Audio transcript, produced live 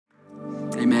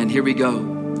Amen. Here we go.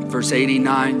 Verse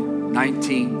 89,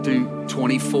 19 through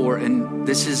 24. And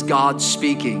this is God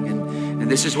speaking.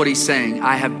 And this is what he's saying.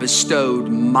 I have bestowed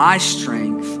my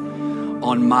strength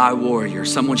on my warrior.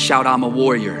 Someone shout, I'm a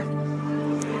warrior.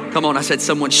 Come on, I said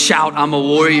someone shout, I'm a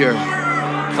warrior.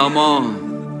 Come on.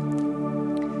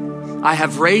 I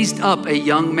have raised up a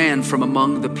young man from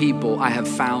among the people. I have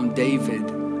found David,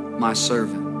 my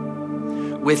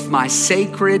servant. With my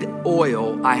sacred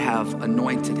oil, I have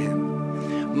anointed him.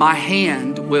 My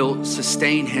hand will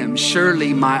sustain him.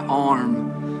 Surely my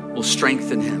arm will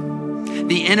strengthen him.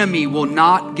 The enemy will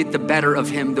not get the better of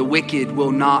him. The wicked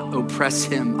will not oppress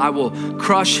him. I will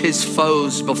crush his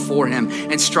foes before him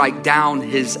and strike down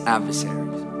his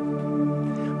adversaries.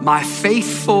 My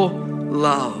faithful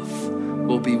love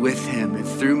will be with him, and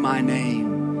through my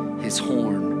name, his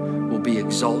horn will be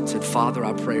exalted. Father,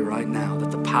 I pray right now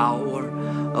that the power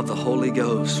of the Holy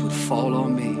Ghost would fall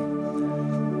on me.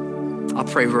 I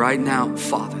pray right now,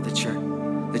 Father,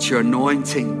 that your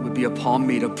anointing would be upon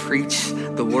me to preach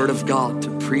the word of God,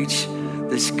 to preach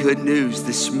this good news,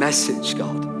 this message,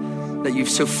 God, that you've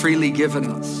so freely given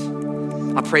us.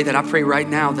 I pray right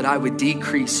now that I would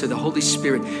decrease so the Holy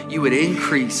Spirit, you would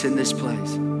increase in this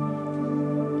place.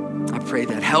 I pray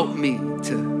that. Help me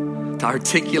to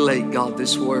articulate, God,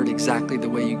 this word exactly the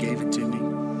way you gave it to me.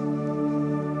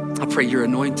 I pray your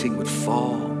anointing would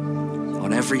fall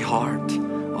on every heart,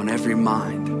 on every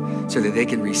mind, so that they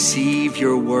can receive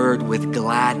your word with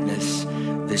gladness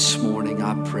this morning,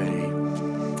 I pray.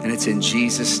 And it's in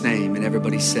Jesus' name. And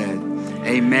everybody said,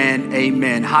 amen,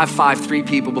 amen. High five 3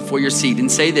 people before your seat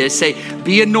and say this. Say,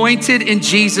 be anointed in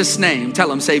Jesus' name. Tell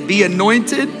them, say, be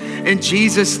anointed in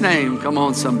Jesus' name. Come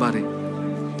on, somebody.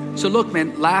 So look,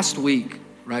 man, last week,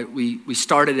 right, we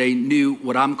started a new,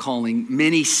 what I'm calling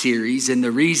mini series. And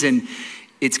the reason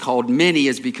it's called mini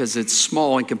is because it's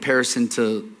small in comparison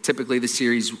to typically the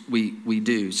series we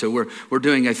do. So we're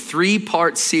doing a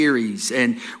 3-part series,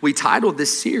 and we titled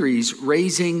this series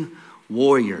Raising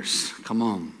Warriors. Come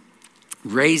on.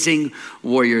 Raising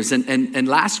Warriors. And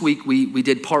last week we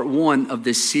did part 1 of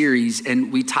this series,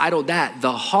 and we titled that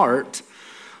The Heart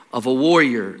of a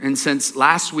Warrior. And since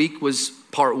last week was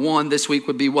part 1, this week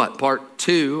would be what? Part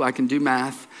 2. I can do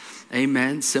math.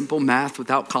 Amen. Simple math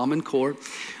without Common Core.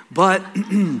 But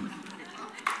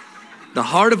the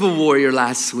heart of a warrior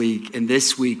last week, and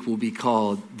this week will be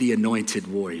called the anointed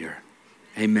warrior.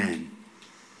 Amen.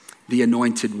 The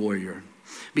anointed warrior.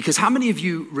 Because how many of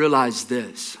you realize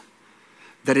this?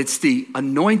 That it's the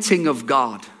anointing of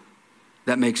God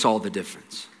that makes all the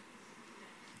difference.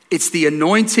 It's the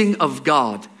anointing of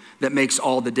God that makes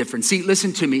all the difference. See,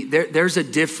 listen to me. There's a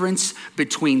difference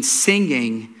between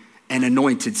singing and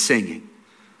anointed singing.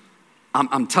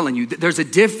 I'm telling you, there's a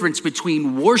difference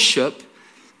between worship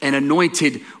and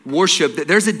anointed worship.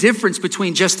 There's a difference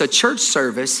between just a church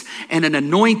service and an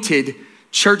anointed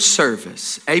church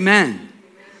service. Amen.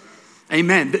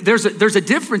 Amen. There's a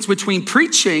difference between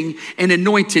preaching and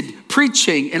anointed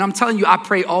preaching. And I'm telling you, I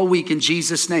pray all week in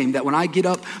Jesus' name that when I get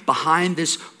up behind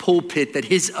this pulpit, that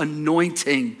his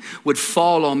anointing would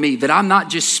fall on me, that I'm not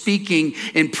just speaking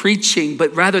and preaching,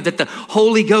 but rather that the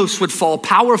Holy Ghost would fall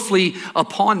powerfully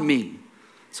upon me,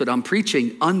 so that I'm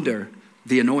preaching under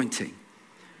the anointing,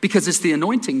 because it's the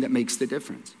anointing that makes the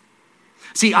difference.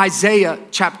 See, Isaiah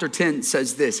chapter 10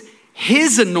 says this,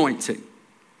 his anointing,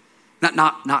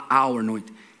 not our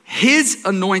anointing, his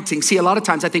anointing. See, a lot of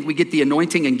times I think we get the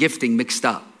anointing and gifting mixed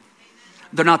up.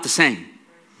 They're not the same.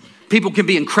 People can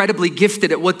be incredibly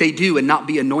gifted at what they do and not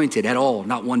be anointed at all,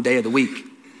 not one day of the week.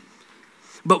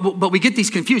 But we get these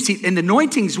confused. See, and the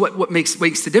anointing is what makes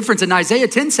the difference. And Isaiah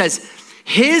 10 says,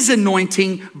 his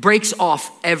anointing breaks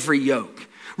off every yoke,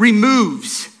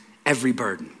 removes every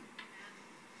burden.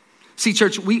 See,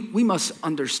 church, we must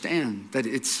understand that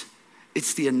it's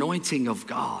the anointing of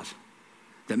God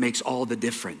that makes all the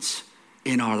difference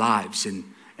in our lives and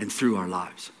through our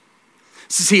lives.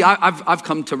 So see, I've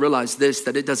come to realize this,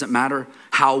 that it doesn't matter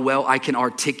how well I can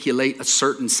articulate a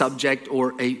certain subject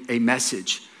or a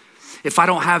message. If I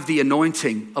don't have the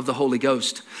anointing of the Holy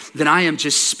Ghost, then I am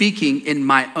just speaking in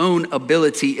my own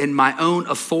ability, in my own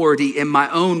authority, in my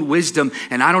own wisdom.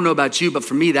 And I don't know about you, but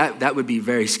for me, that would be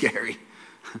very scary.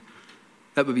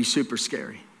 That would be super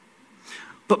scary.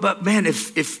 But man,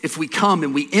 if we come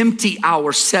and we empty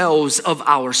ourselves of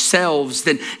ourselves,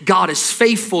 then God is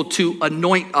faithful to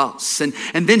anoint us. And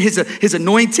then his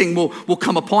anointing will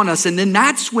come upon us. And then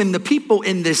that's when the people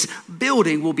in this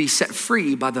building will be set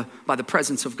free by the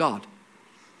presence of God.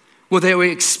 Well, they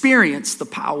will experience the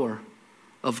power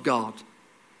of God.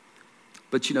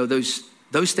 But you know,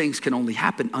 those things can only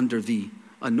happen under the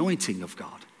anointing of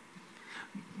God.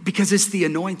 Because it's the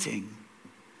anointing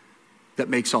that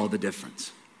makes all the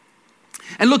difference.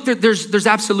 And look, there's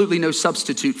absolutely no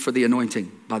substitute for the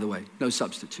anointing, by the way, no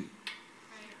substitute.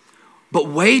 But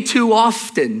way too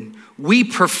often, we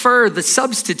prefer the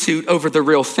substitute over the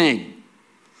real thing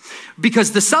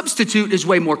because the substitute is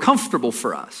way more comfortable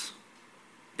for us.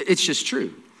 It's just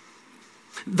true.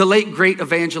 The late, great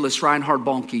evangelist Reinhard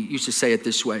Bonnke used to say it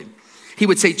this way. He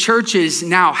would say churches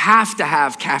now have to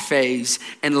have cafes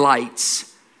and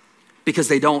lights because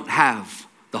they don't have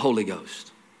the Holy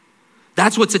Ghost.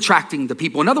 That's what's attracting the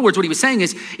people. In other words, what he was saying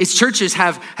is churches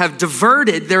have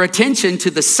diverted their attention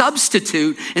to the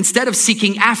substitute instead of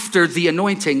seeking after the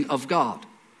anointing of God.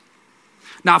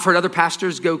 Now, I've heard other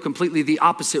pastors go completely the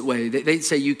opposite way. They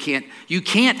say you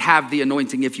can't have the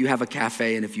anointing if you have a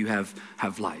cafe and if you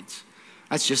have lights.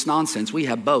 That's just nonsense. We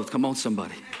have both. Come on,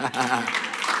 somebody.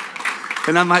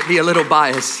 And I might be a little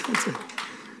biased.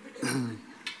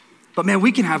 But man,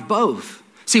 we can have both.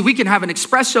 See, we can have an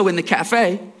espresso in the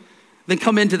cafe, then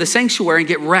come into the sanctuary and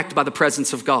get wrecked by the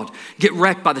presence of God. Get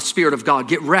wrecked by the Spirit of God.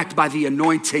 Get wrecked by the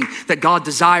anointing that God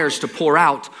desires to pour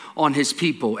out on his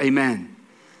people. Amen.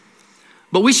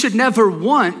 But we should never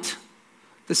want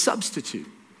the substitute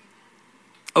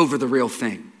over the real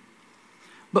thing.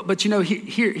 But you know,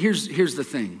 here's the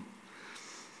thing.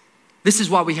 This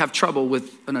is why we have trouble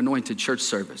with an anointed church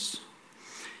service.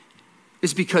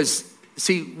 It's because,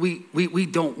 see, we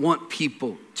don't want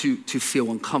people to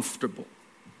feel uncomfortable.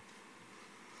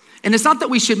 And it's not that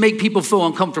we should make people feel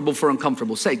uncomfortable for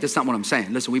uncomfortable sake. That's not what I'm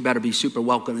saying. Listen, we better be super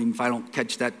welcoming. If I don't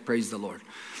catch that, praise the Lord.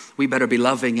 We better be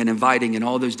loving and inviting and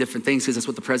all those different things because that's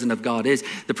what the presence of God is.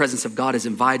 The presence of God is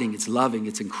inviting, it's loving,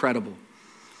 it's incredible.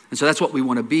 And so that's what we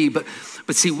want to be. But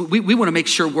see, we want to make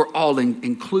sure we're all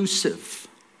inclusive.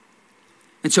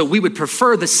 And so we would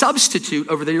prefer the substitute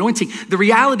over the anointing. The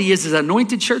reality is an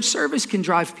anointed church service can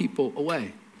drive people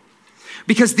away.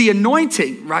 Because the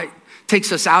anointing, right,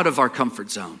 takes us out of our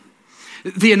comfort zone.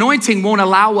 The anointing won't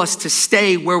allow us to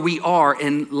stay where we are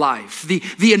in life.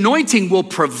 The anointing will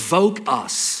provoke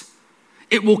us.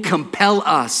 It will compel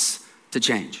us to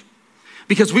change.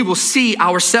 Because we will see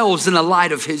ourselves in the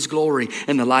light of his glory,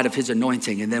 in the light of his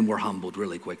anointing, and then we're humbled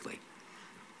really quickly.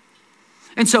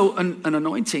 And so an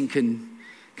anointing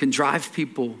can drive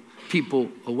people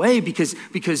away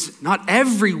because not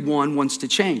everyone wants to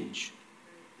change.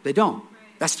 They don't.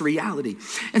 That's the reality.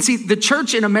 And see, the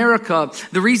church in America,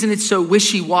 the reason it's so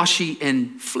wishy-washy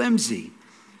and flimsy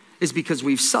is because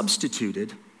we've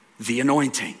substituted the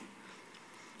anointing.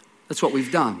 That's what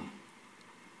we've done.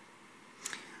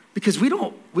 Because we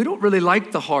don't really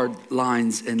like the hard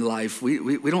lines in life.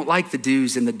 We don't like the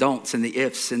do's and the don'ts and the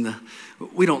ifs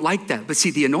we don't like that. But see,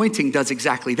 the anointing does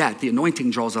exactly that. The anointing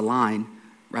draws a line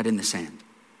right in the sand.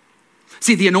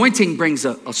 See, the anointing brings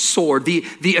a sword.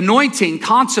 The anointing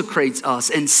consecrates us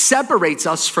and separates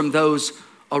us from those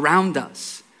around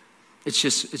us. It's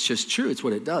just true. It's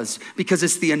what it does. Because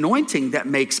it's the anointing that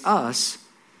makes us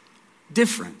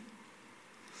different.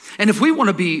 And if we want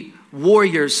to be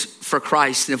warriors for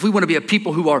Christ, and if we want to be a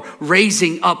people who are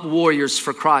raising up warriors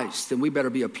for Christ, then we better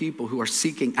be a people who are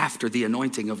seeking after the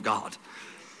anointing of God.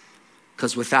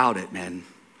 Because without it, man,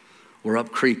 we're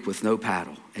up creek with no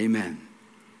paddle. Amen.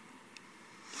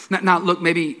 Now, look,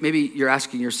 maybe you're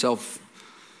asking yourself,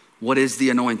 what is the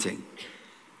anointing?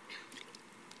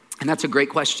 And that's a great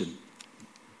question.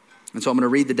 And so I'm going to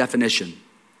read the definition.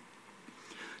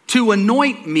 To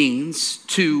anoint means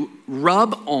to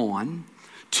rub on,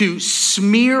 to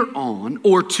smear on,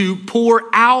 or to pour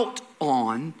out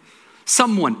on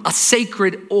someone, a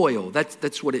sacred oil.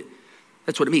 That's what it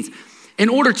means. In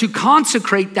order to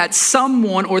consecrate that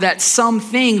someone or that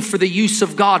something for the use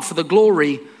of God, for the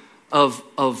glory of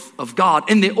God.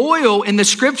 And the oil in the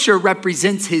scripture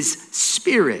represents his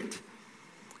spirit.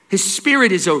 His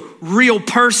spirit is a real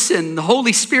person. The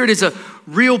Holy Spirit is a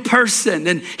real person,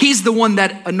 and he's the one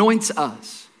that anoints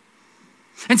us.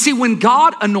 And see, when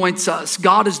God anoints us,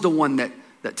 God is the one that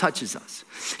touches us.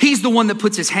 He's the one that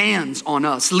puts his hands on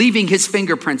us, leaving his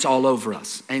fingerprints all over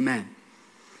us. Amen.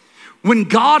 When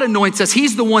God anoints us,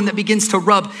 he's the one that begins to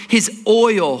rub his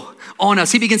oil on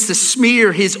us. He begins to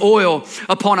smear his oil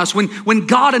upon us. When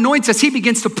God anoints us, he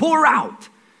begins to pour out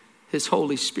his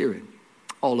Holy Spirit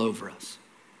all over us.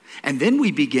 And then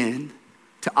we begin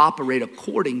to operate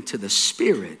according to the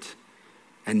Spirit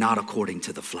and not according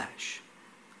to the flesh.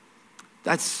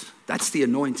 That's the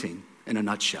anointing in a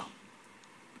nutshell.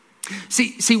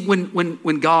 See,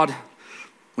 when God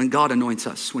anoints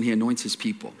us, when he anoints his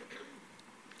people,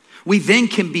 we then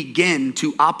can begin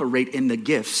to operate in the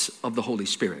gifts of the Holy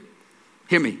Spirit.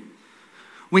 Hear me.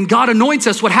 When God anoints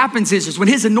us, what happens is when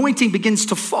his anointing begins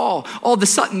to fall, all of a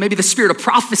sudden, maybe the spirit of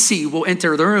prophecy will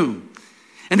enter the room.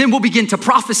 And then we'll begin to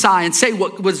prophesy and say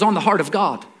what was on the heart of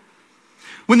God.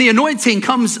 When the anointing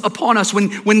comes upon us,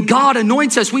 when God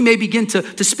anoints us, we may begin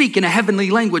to speak in a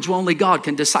heavenly language where only God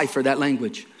can decipher that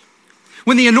language.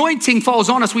 When the anointing falls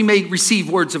on us, we may receive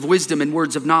words of wisdom and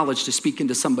words of knowledge to speak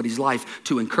into somebody's life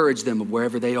to encourage them of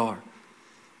wherever they are.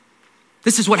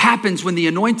 This is what happens when the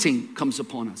anointing comes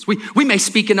upon us. We may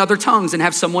speak in other tongues and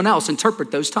have someone else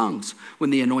interpret those tongues when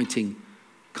the anointing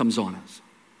comes on us.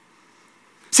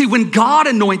 See, when God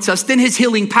anoints us, then his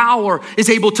healing power is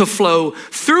able to flow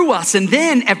through us. And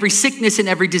then every sickness and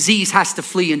every disease has to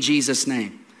flee in Jesus'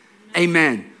 name.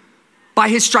 Amen. By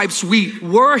his stripes we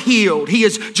were healed. He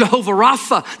is Jehovah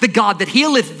Rapha, the God that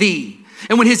healeth thee.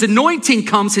 And when his anointing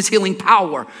comes, his healing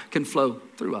power can flow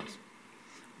through us.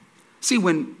 See,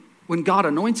 when God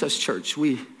anoints us, church,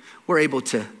 we're able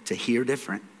to hear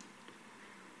different.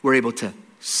 We're able to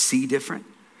see different.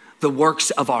 The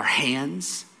works of our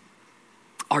hands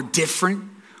are different.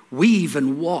 We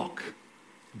even walk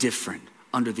different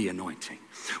under the anointing.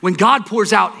 When God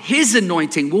pours out his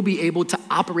anointing, we'll be able to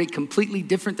operate completely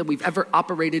different than we've ever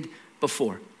operated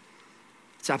before.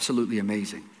 It's absolutely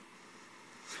amazing.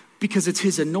 Because it's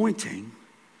his anointing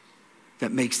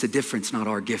that makes the difference, not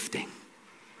our gifting.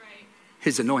 Right.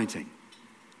 His anointing.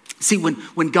 See,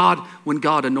 when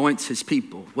God anoints his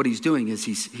people, what he's doing is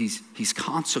he's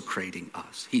consecrating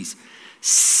us. He's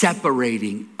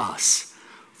separating us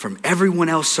from everyone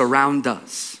else around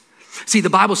us. See,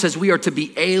 the Bible says we are to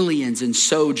be aliens and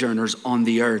sojourners on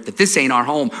the earth. That this ain't our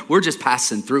home. We're just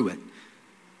passing through it.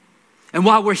 And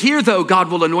while we're here, though,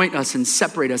 God will anoint us and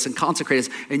separate us and consecrate us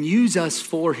and use us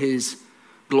for his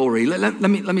glory. Let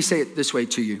me say it this way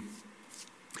to you.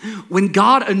 When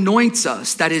God anoints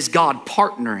us, that is God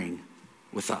partnering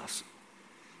with us.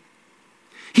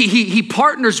 He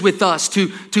partners with us to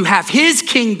have his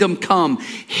kingdom come,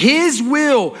 his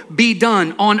will be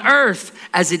done on earth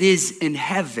as it is in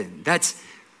heaven. That's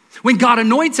when God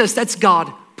anoints us, that's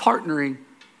God partnering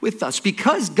with us,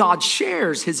 because God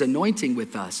shares his anointing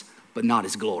with us, but not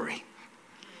his glory.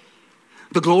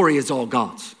 The glory is all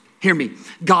God's. Hear me.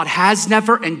 God has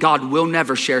never and God will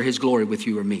never share his glory with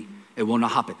you or me. It will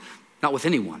not happen. Not with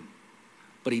anyone.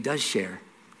 But he does share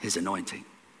his anointing.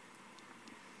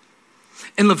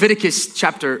 In Leviticus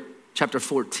chapter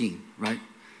 14, right?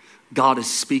 God is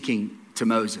speaking to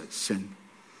Moses.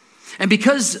 And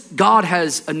because God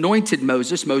has anointed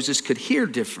Moses, Moses could hear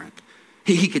different.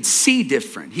 He could see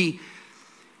different.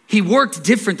 He worked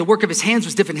different. The work of his hands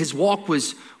was different. His walk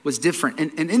was different.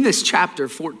 And in this chapter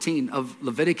 14 of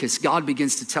Leviticus, God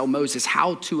begins to tell Moses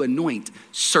how to anoint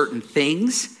certain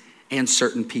things and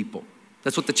certain people.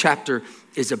 That's what the chapter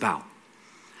is about.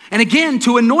 And again,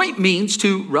 to anoint means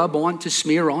to rub on, to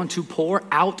smear on, to pour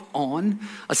out on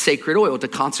a sacred oil, to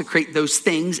consecrate those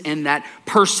things and that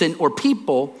person or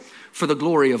people for the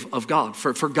glory of God,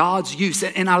 for God's use.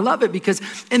 And I love it because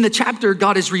in the chapter,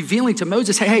 God is revealing to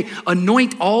Moses, hey,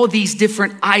 anoint all these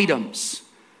different items,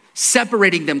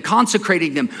 separating them,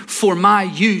 consecrating them for my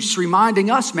use,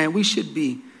 reminding us, man, we should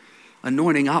be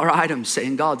anointing our items,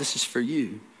 saying, God, this is for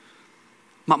you.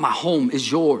 My home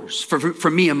is yours. For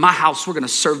me and my house, we're going to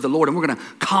serve the Lord and we're going to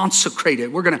consecrate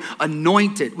it. We're going to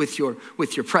anoint it with your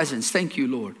presence. Thank you,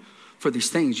 Lord, for these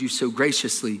things you've so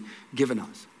graciously given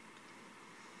us.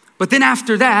 But then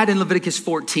after that, in Leviticus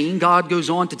 14, God goes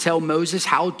on to tell Moses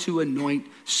how to anoint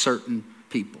certain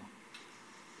people.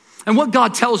 And what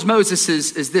God tells Moses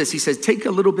is this. He says, take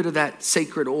a little bit of that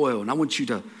sacred oil and I want you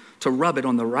to rub it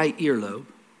on the right earlobe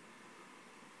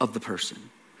of the person.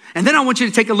 And then I want you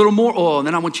to take a little more oil and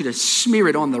then I want you to smear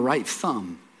it on the right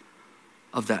thumb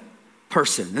of that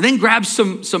person. And then grab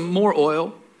some more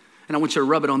oil and I want you to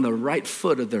rub it on the right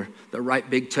foot of the right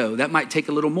big toe. That might take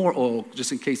a little more oil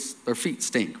just in case their feet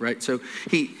stink, right? So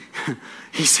he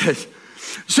says,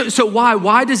 so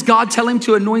why does God tell him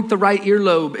to anoint the right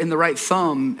earlobe and the right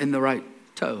thumb and the right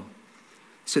toe?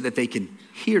 So that they can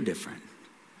hear different.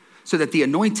 So that the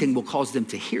anointing will cause them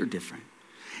to hear different.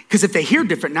 Because if they hear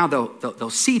different, now they'll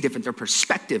see different. Their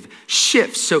perspective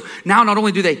shifts. So now not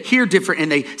only do they hear different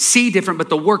and they see different, but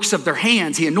the works of their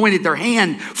hands. He anointed their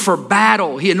hand for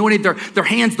battle. He anointed their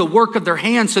hands, the work of their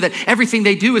hands, so that everything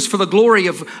they do is for the glory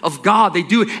of God. They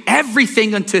do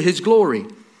everything unto his glory.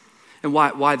 And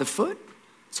why the foot?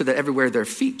 So that everywhere their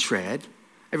feet tread,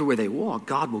 everywhere they walk,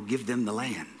 God will give them the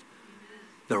land.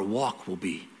 Their walk will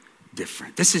be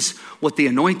different. This is what the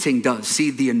anointing does.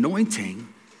 See, the anointing,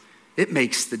 it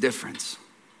makes the difference.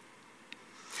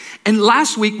 And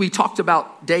last week we talked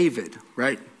about David,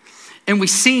 right? And we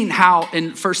seen how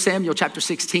in 1 Samuel chapter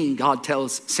 16, God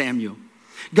tells Samuel,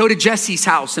 go to Jesse's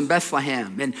house in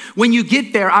Bethlehem. And when you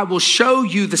get there, I will show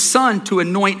you the son to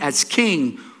anoint as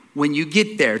king when you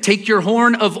get there. Take your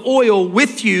horn of oil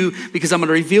with you, because I'm going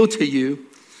to reveal to you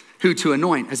who to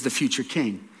anoint as the future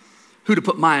king, who to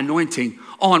put my anointing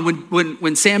on.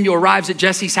 When Samuel arrives at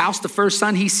Jesse's house, the first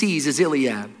son he sees is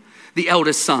Eliab, the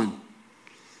eldest son.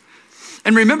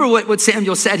 And remember what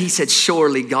Samuel said? He said,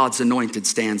 surely God's anointed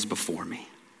stands before me.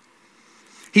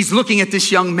 He's looking at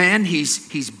this young man.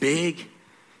 He's big,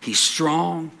 he's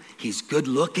strong, he's good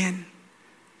looking.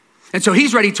 And so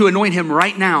he's ready to anoint him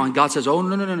right now. And God says, oh,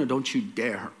 no, don't you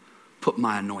dare put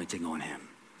my anointing on him.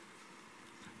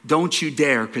 Don't you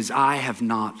dare, because I have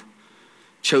not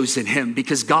chosen him.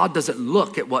 Because God doesn't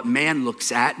look at what man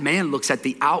looks at. Man looks at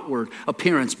the outward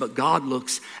appearance, but God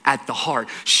looks at the heart.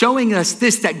 Showing us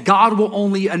this, that God will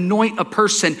only anoint a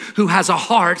person who has a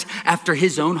heart after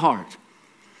his own heart.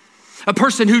 A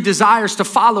person who desires to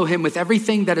follow him with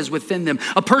everything that is within them.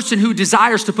 A person who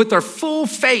desires to put their full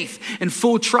faith and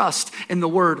full trust in the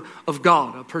word of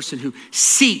God. A person who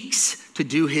seeks to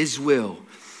do his will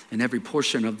in every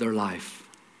portion of their life.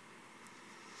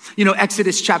 You know,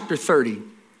 Exodus chapter 30,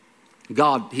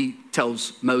 God, he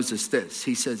tells Moses this.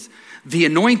 He says, the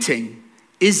anointing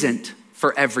isn't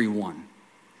for everyone.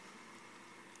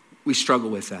 We struggle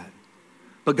with that.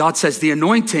 But God says the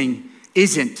anointing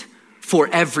isn't for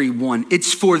everyone.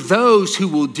 It's for those who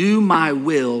will do my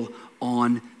will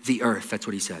on the earth. That's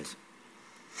what he says.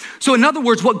 So in other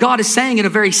words, what God is saying in a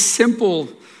very simple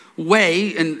way,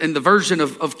 in the version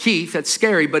of Keith, that's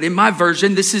scary, but in my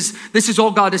version, this is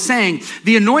all God is saying.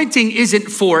 The anointing isn't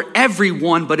for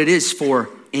everyone, but it is for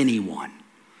anyone.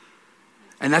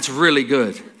 And that's really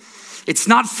good. It's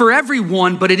not for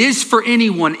everyone, but it is for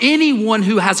anyone. Anyone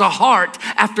who has a heart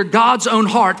after God's own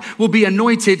heart will be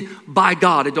anointed by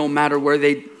God. It don't matter where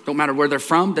they're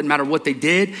from, doesn't matter what they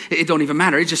did. It don't even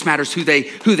matter. It just matters who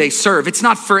they serve. It's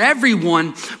not for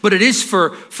everyone, but it is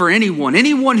for anyone.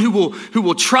 Anyone who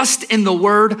will trust in the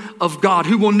word of God,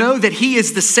 who will know that he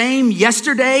is the same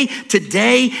yesterday,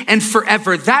 today, and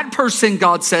forever. That person,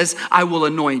 God says, I will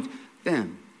anoint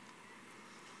them.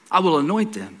 I will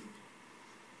anoint them.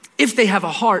 If they have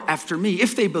a heart after me,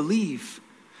 if they believe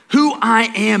who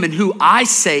I am and who I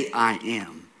say I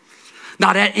am.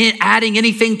 Not adding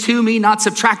anything to me, not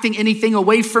subtracting anything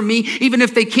away from me. Even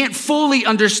if they can't fully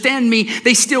understand me,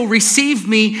 they still receive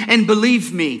me and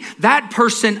believe me. That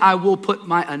person, I will put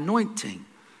my anointing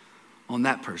on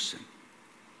that person.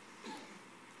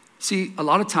 See, a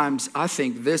lot of times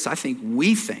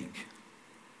we think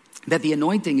that the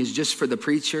anointing is just for the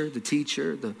preacher, the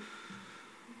teacher, the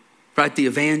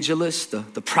evangelist,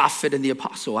 the prophet, and the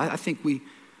apostle. I think we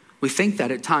think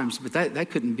that at times, but that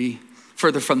couldn't be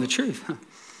further from the truth.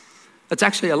 That's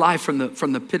actually a lie from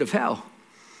the pit of hell.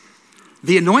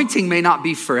 The anointing may not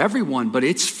be for everyone, but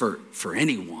it's for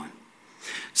anyone.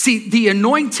 See, the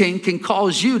anointing can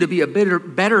cause you to be a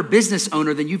better business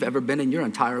owner than you've ever been in your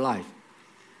entire life.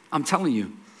 I'm telling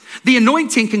you. The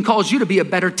anointing can cause you to be a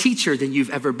better teacher than you've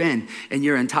ever been in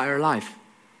your entire life.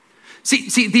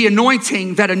 See, the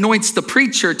anointing that anoints the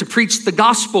preacher to preach the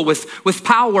gospel with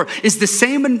power is the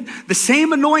same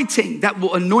anointing that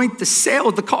will anoint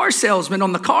the car salesman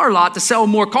on the car lot to sell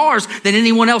more cars than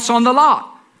anyone else on the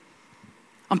lot.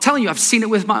 I'm telling you, I've seen it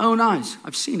with my own eyes.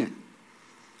 I've seen it.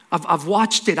 I've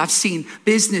watched it. I've seen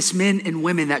businessmen and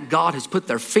women that God has put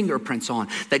their fingerprints on,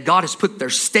 that God has put their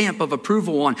stamp of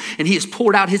approval on, and he has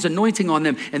poured out his anointing on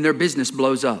them, and their business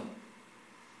blows up.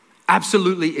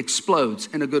 Absolutely explodes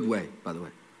in a good way, by the way.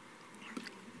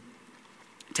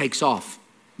 Takes off.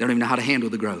 They don't even know how to handle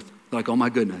the growth. They're like, oh my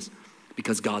goodness,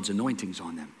 because God's anointing's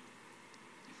on them.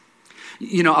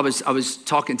 You know, I was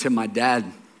talking to my dad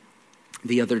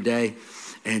the other day,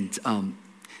 and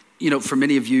you know, for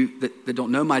many of you that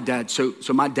don't know my dad, so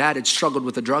my dad had struggled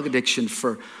with a drug addiction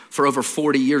for over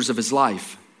 40 years of his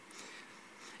life.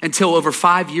 Until over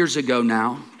 5 years ago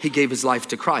now, he gave his life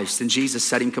to Christ and Jesus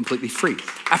set him completely free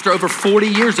after over 40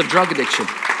 years of drug addiction.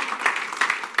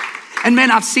 And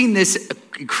man, I've seen this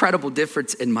incredible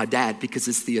difference in my dad because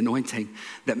it's the anointing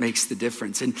that makes the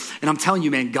difference. And I'm telling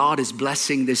you, man, God is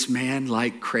blessing this man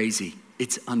like crazy.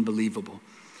 It's unbelievable.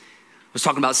 I was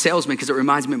talking about salesmen because it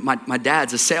reminds me, my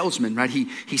dad's a salesman, right?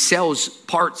 He sells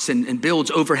parts and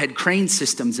builds overhead crane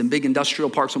systems in big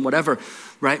industrial parks and whatever,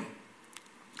 right?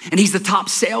 And he's the top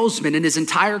salesman in his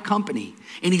entire company.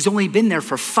 And he's only been there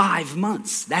for 5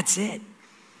 months. That's it.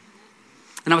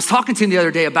 And I was talking to him the other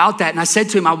day about that. And I said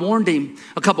to him, I warned him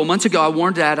a couple months ago. I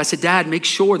warned Dad. I said, Dad, make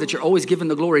sure that you're always giving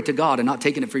the glory to God and not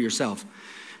taking it for yourself.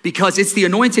 Because it's the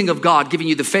anointing of God giving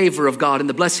you the favor of God and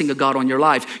the blessing of God on your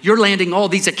life. You're landing all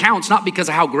these accounts, not because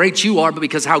of how great you are, but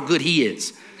because of how good he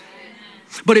is.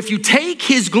 But if you take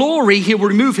his glory, he will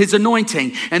remove his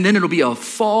anointing. And then it'll be a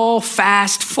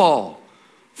fast fall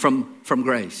from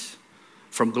grace,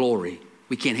 from glory.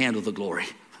 We can't handle the glory.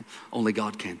 Only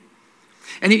God can.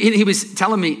 And he was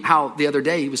telling me how the other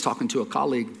day he was talking to a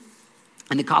colleague,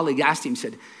 and the colleague asked him,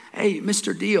 said, hey,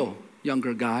 Mr. Deal,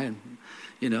 younger guy,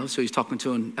 and so he's talking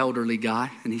to an elderly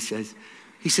guy, and he says,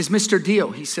 Mr.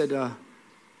 Deal, he said,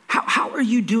 how are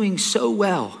you doing so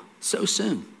well so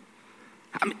soon?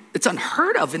 I mean, it's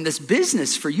unheard of in this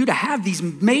business for you to have these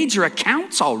major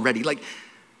accounts already. Like,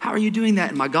 how are you doing that?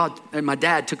 And my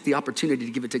dad took the opportunity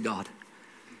to give it to God.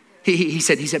 He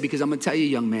said, because I'm going to tell you,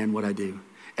 young man, what I do.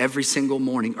 Every single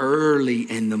morning, early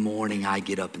in the morning, I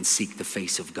get up and seek the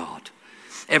face of God.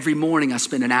 Every morning I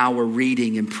spend an hour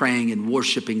reading and praying and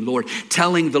worshiping Lord,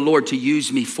 telling the Lord to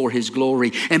use me for his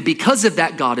glory. And because of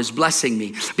that, God is blessing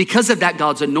me. Because of that,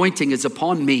 God's anointing is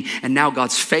upon me. And now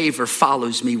God's favor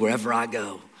follows me wherever I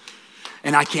go.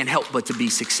 And I can't help but to be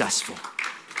successful.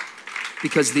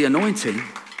 Because the anointing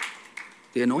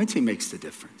makes the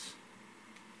difference.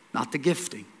 Not the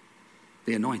gifting,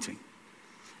 the anointing.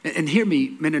 And hear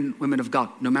me, men and women of God,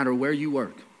 no matter where you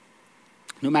work,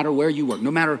 no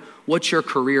matter what your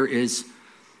career is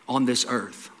on this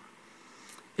earth,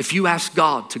 if you ask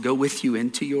God to go with you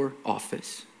into your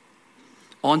office,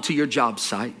 onto your job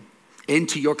site,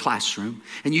 into your classroom,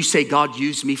 and you say, God,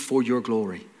 use me for your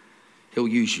glory, he'll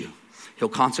use you. He'll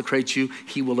consecrate you.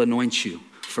 He will anoint you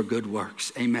for good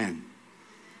works. Amen.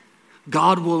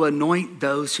 God will anoint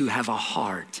those who have a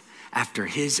heart after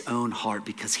his own heart,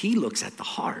 because he looks at the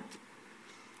heart,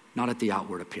 not at the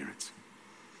outward appearance.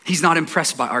 He's not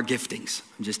impressed by our giftings.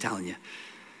 I'm just telling you.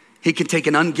 He can take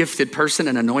an ungifted person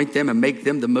and anoint them and make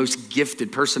them the most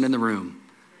gifted person in the room.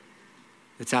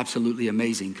 It's absolutely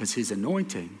amazing, because his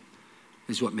anointing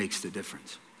is what makes the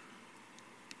difference.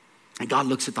 And God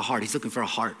looks at the heart. He's looking for a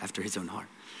heart after his own heart.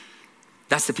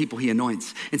 That's the people he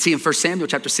anoints. And see, in 1 Samuel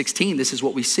chapter 16, this is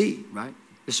what we see, right?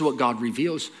 This is what God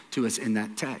reveals to us in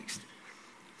that text.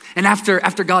 And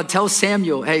after God tells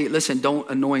Samuel, hey, listen, don't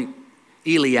anoint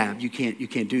Eliab. You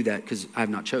can't do that because I have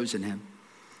not chosen him.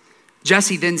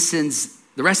 Jesse then sends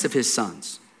the rest of his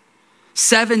sons.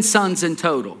 7 sons in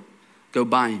total go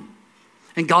by him.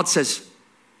 And God says,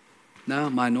 no,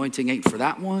 my anointing ain't for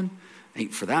that one,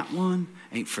 ain't for that one,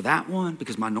 ain't for that one,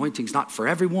 because my anointing's not for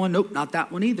everyone. Nope, not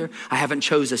that one either. I haven't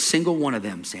chose a single one of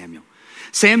them, Samuel.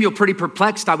 Samuel, pretty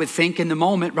perplexed, I would think, in the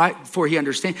moment, right before he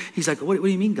understands. He's like, what do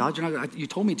you mean, God? You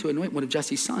told me to anoint one of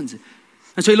Jesse's sons.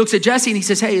 And so he looks at Jesse and he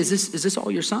says, hey, is this all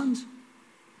your sons?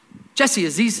 Jesse, are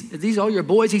these all your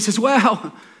boys? He says,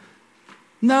 well,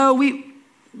 no,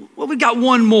 we got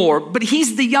one more, but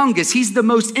he's the youngest. He's the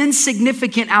most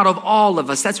insignificant out of all of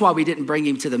us. That's why we didn't bring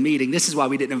him to the meeting. This is why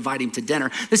we didn't invite him to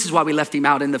dinner. This is why we left him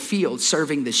out in the field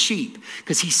serving the sheep,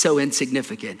 because he's so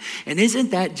insignificant. And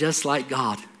isn't that just like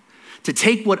God? To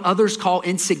take what others call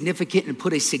insignificant and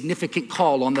put a significant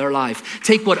call on their life.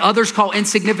 Take what others call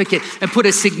insignificant and put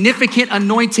a significant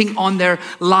anointing on their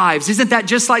lives. Isn't that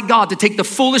just like God? To take the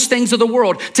foolish things of the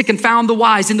world to confound the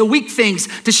wise and the weak things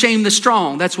to shame the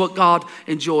strong. That's what God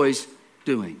enjoys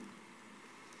doing.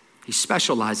 He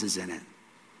specializes in it.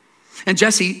 And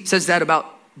Jesse says that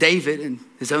about David and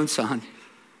his own son.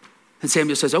 And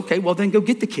Samuel says, okay, well then go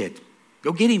get the kid.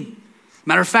 Go get him.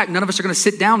 Matter of fact, none of us are going to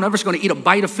sit down. None of us are going to eat a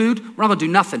bite of food. We're not going to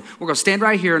do nothing. We're going to stand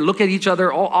right here and look at each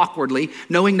other all awkwardly,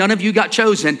 knowing none of you got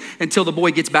chosen until the boy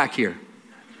gets back here.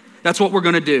 That's what we're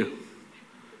going to do.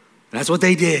 That's what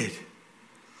they did.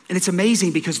 And it's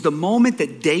amazing, because the moment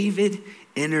that David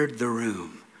entered the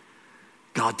room,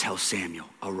 God tells Samuel,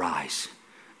 arise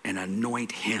and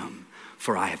anoint him,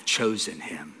 for I have chosen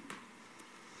him.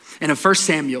 And in 1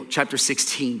 Samuel chapter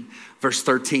 16, verse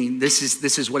 13, this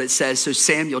is what it says. So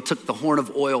Samuel took the horn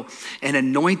of oil and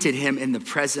anointed him in the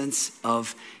presence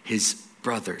of his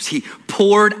brothers. He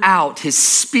poured out his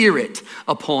spirit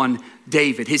upon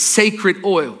David, his sacred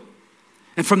oil.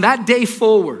 And from that day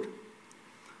forward,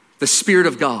 the Spirit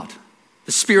of God,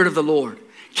 the Spirit of the Lord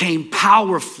came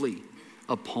powerfully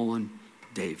upon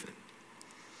David.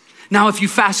 Now, if you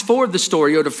fast forward the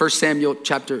story, go to 1 Samuel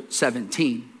chapter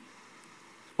 17,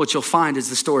 what you'll find is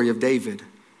the story of David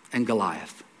and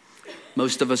Goliath.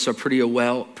 Most of us are pretty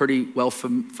well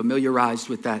familiarized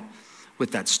with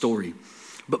that story.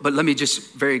 But let me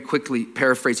just very quickly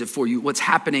paraphrase it for you. What's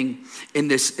happening in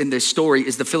this story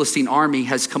is the Philistine army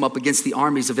has come up against the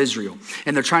armies of Israel,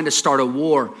 and they're trying to start a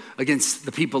war against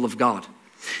the people of God.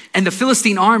 And the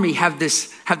Philistine army have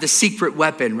this secret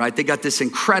weapon, right? They got this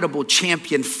incredible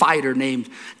champion fighter named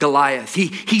Goliath.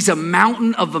 He's a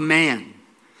mountain of a man.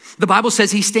 The Bible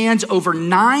says he stands over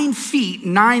 9 feet,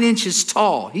 9 inches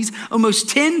tall. He's almost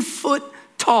 10 foot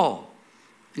tall.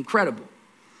 Incredible.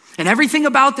 And everything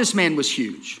about this man was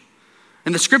huge.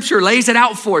 And the scripture lays it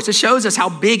out for us. It shows us how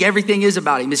big everything is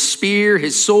about him. His spear,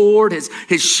 his sword,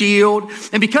 his shield.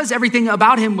 And because everything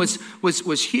about him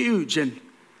was huge, and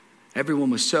everyone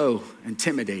was so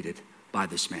intimidated by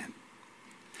this man.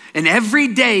 And every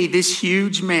day this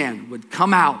huge man would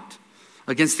come out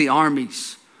against the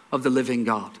armies of the living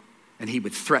God. And he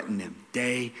would threaten them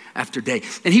day after day.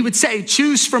 And he would say,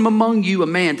 choose from among you a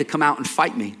man to come out and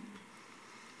fight me.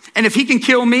 And if he can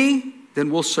kill me, then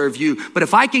we'll serve you. But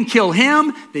if I can kill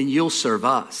him, then you'll serve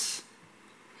us.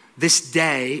 This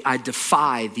day I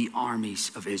defy the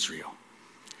armies of Israel.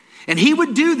 And he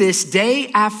would do this day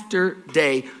after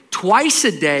day, twice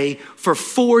a day for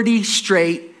 40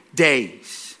 straight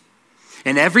days.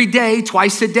 And every day,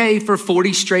 twice a day for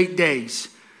 40 straight days,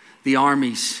 the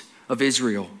armies of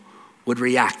Israel would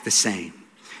react the same.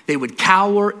 They would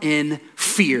cower in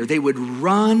fear. They would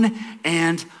run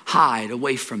and hide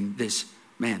away from this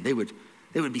man. They would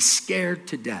be scared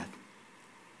to death.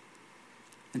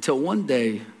 Until one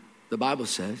day, the Bible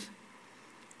says,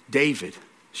 David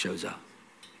shows up.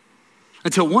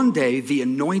 Until one day, the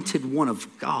anointed one of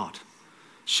God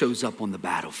shows up on the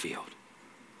battlefield.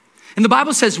 And the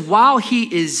Bible says while he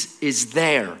is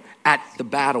there at the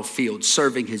battlefield,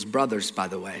 serving his brothers, by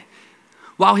the way,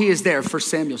 while he is there, 1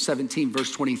 Samuel 17,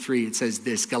 verse 23, it says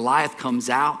this, Goliath comes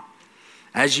out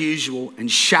as usual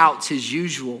and shouts his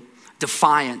usual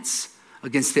defiance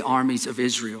against the armies of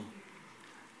Israel.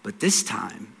 But this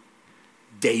time,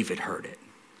 David heard it.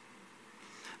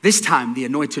 This time, the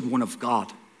anointed one of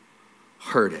God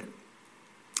heard it.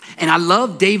 And I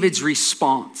love David's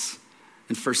response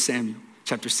in 1 Samuel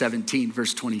chapter 17,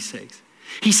 verse 26.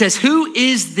 He says, who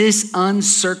is this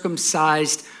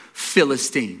uncircumcised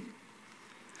Philistine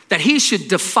that he should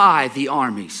defy the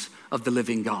armies of the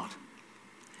living God?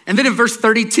 And then in verse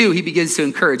 32, he begins to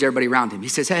encourage everybody around him. He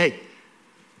says, hey,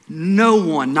 no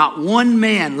one, not one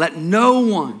man, let no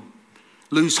one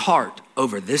lose heart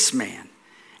over this man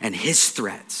and his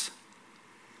threats.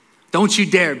 Don't you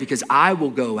dare, because I will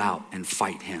go out and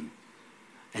fight him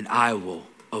and I will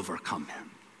overcome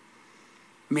him.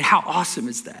 I mean, how awesome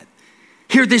is that?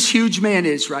 Here this huge man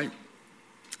is, right?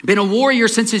 Been a warrior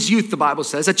since his youth, the Bible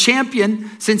says, a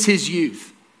champion since his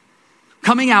youth.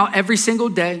 Coming out every single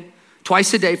day,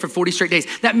 twice a day for 40 straight days.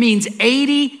 That means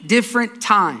 80 different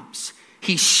times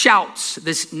he shouts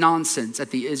this nonsense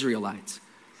at the Israelites,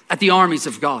 at the armies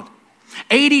of God.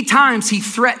 80 times he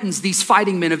threatens these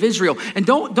fighting men of Israel. And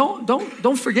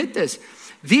don't forget this.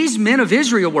 These men of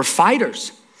Israel were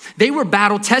fighters. They were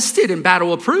battle tested and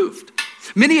battle approved.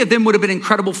 Many of them would have been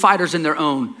incredible fighters in their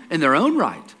own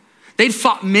right. They'd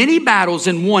fought many battles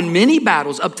and won many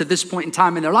battles up to this point in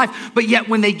time in their life. But yet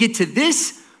when they get to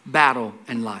this battle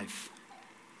in life,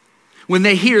 when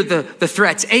they hear the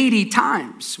threats 80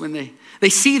 times, when they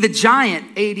see the giant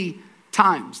 80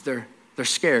 times, they're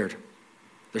scared.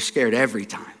 They're scared every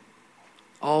time.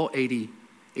 All 80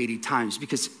 times.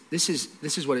 Because this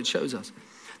is what it shows us.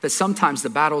 That sometimes the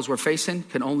battles we're facing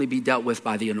can only be dealt with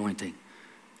by the anointing.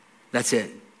 That's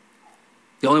it.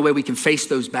 The only way we can face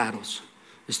those battles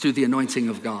is through the anointing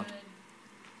of God.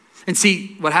 And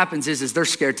see, what happens is they're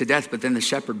scared to death, but then the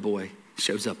shepherd boy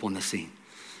shows up on the scene.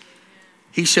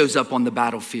 He shows up on the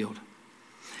battlefield.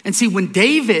 And see, when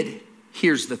David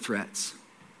hears the threats,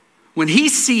 when he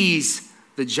sees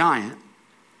the giant,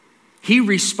 he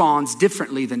responds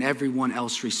differently than everyone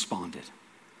else responded.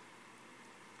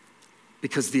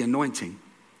 Because the anointing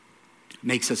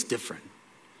makes us different.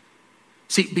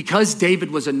 See, because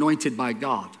David was anointed by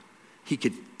God, he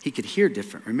could hear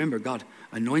different. Remember, God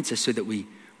anoints us so that we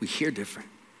hear different.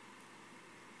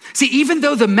 See, even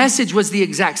though the message was the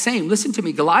exact same, listen to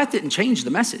me, Goliath didn't change the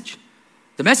message.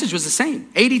 The message was the same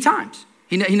 80 times.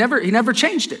 He never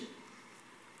changed it.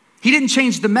 He didn't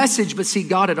change the message, but see,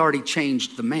 God had already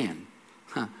changed the man.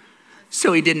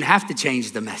 So he didn't have to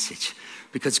change the message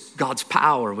because God's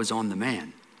power was on the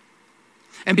man.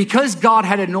 And because God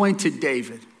had anointed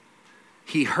David,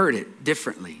 he heard it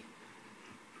differently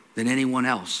than anyone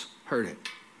else heard it.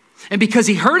 And because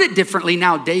he heard it differently,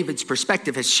 now David's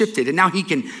perspective has shifted and now he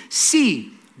can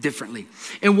see differently.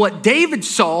 And what David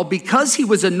saw, because he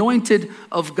was anointed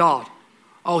of God,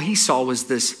 all he saw was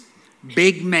this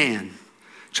big man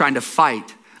trying to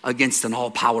fight against an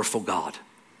all-powerful God.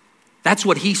 That's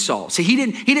what he saw. See, he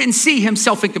didn't see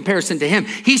himself in comparison to him.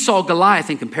 He saw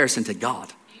Goliath in comparison to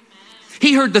God.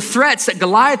 He heard the threats that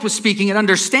Goliath was speaking and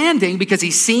understanding because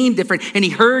he seen different and he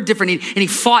heard different and he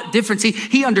fought different. See,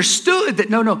 he understood that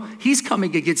no, he's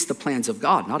coming against the plans of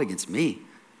God, not against me.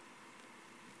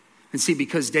 And see,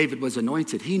 because David was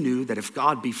anointed, he knew that if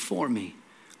God be for me,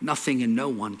 nothing and no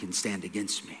one can stand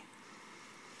against me.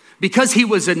 Because he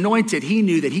was anointed, he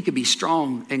knew that he could be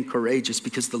strong and courageous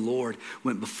because the Lord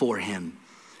went before him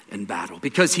in battle.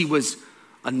 Because he was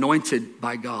anointed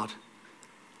by God,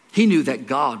 he knew that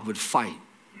God would fight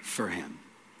for him.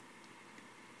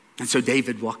 And so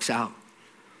David walks out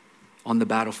on the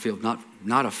battlefield,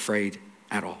 not afraid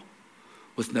at all,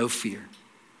 with no fear.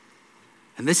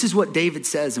 And this is what David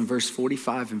says in verse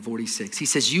 45 and 46. He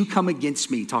says, you come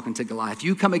against me, talking to Goliath,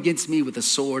 you come against me with a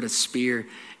sword, a spear,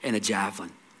 and a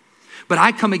javelin. But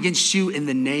I come against you in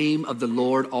the name of the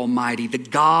Lord Almighty, the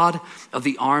God of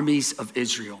the armies of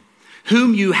Israel,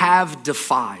 whom you have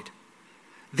defied.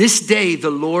 This day the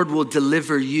Lord will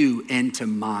deliver you into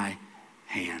my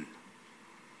hand.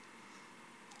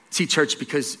 See, church,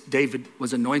 because David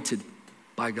was anointed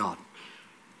by God,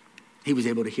 he was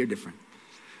able to hear different.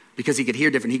 Because he could hear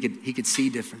different, he could see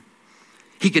different.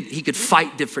 He could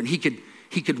fight different.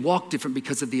 He could walk different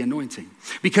because of the anointing.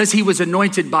 Because he was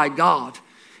anointed by God,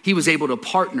 he was able to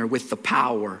partner with the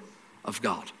power of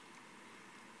God.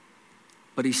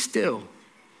 But he still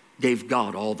gave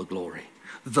God all the glory.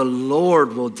 The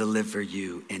Lord will deliver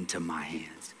you into my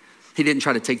hands. He didn't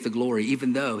try to take the glory,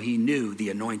 even though he knew the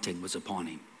anointing was upon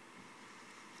him.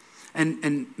 And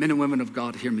men and women of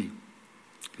God, hear me.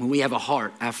 When we have a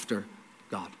heart after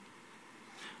God,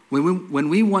 when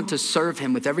we want to serve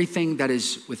him with everything that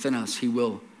is within us, he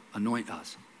will anoint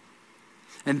us.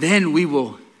 And then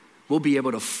we'll be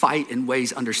able to fight in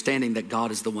ways understanding that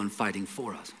God is the one fighting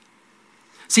for us.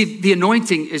 See, the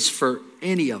anointing is for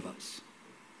any of us.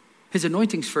 His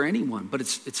anointing's for anyone, but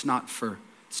it's not for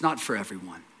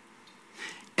everyone.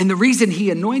 And the reason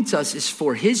he anoints us is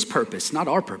for his purpose, not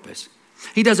our purpose.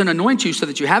 He doesn't anoint you so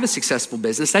that you have a successful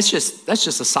business. That's just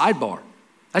a sidebar.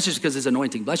 That's just because his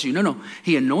anointing bless you. No.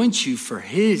 He anoints you for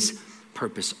his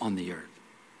purpose on the earth.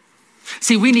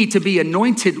 See, we need to be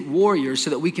anointed warriors so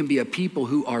that we can be a people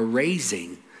who are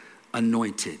raising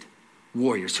anointed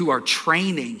warriors, who are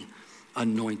training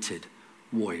anointed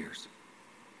warriors.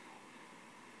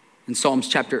 In Psalms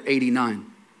chapter 89,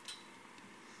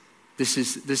 this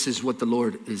is what the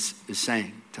Lord is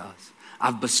saying to us.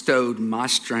 I've bestowed my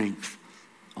strength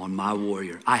on my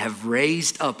warrior. I have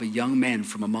raised up a young man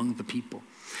from among the people.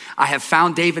 I have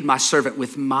found David, my servant,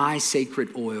 with my sacred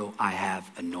oil I have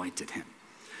anointed him.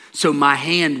 So my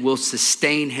hand will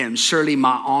sustain him. Surely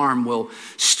my arm will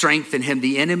strengthen him.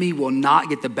 The enemy will not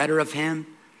get the better of him,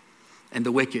 and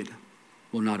the wicked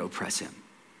will not oppress him.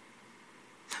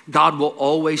 God will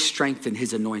always strengthen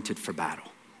his anointed for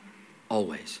battle.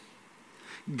 Always.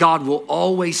 God will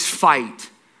always fight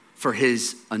for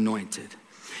his anointed.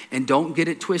 And don't get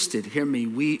it twisted. Hear me.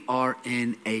 We are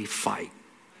in a fight.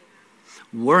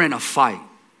 We're in a fight.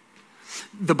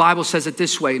 The Bible says it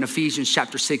this way in Ephesians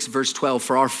chapter 6, verse 12,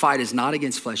 for our fight is not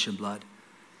against flesh and blood,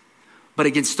 but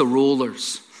against the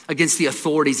rulers, against the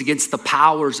authorities, against the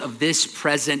powers of this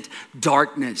present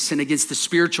darkness, and against the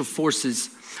spiritual forces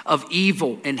of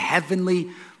evil in heavenly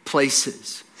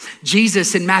places.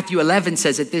 Jesus in Matthew 11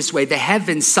 says it this way, the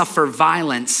heavens suffer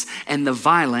violence and the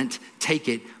violent take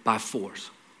it by force.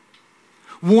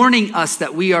 Warning us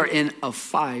that we are in a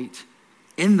fight,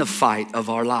 in the fight of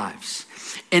our lives.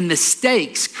 And the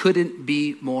stakes couldn't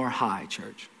be more high,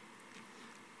 church.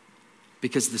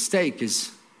 Because the stake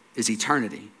is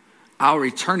eternity. Our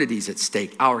eternity is at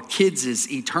stake. Our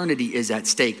kids' eternity is at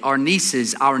stake. Our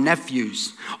nieces, our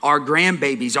nephews, our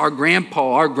grandbabies, our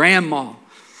grandpa, our grandma,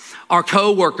 our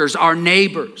co-workers, our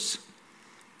neighbors.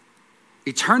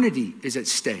 Eternity is at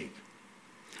stake.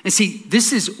 And see,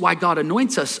 this is why God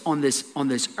anoints us on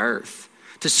this earth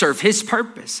to serve his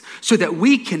purpose, so that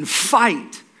we can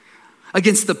fight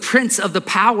against the prince of the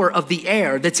power of the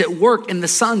air that's at work in the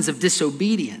sons of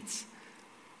disobedience.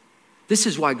 This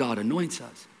is why God anoints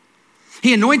us.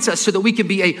 He anoints us so that we can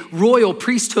be a royal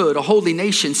priesthood, a holy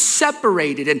nation,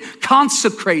 separated and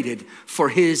consecrated for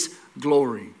his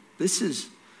glory. This is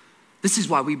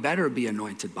why we better be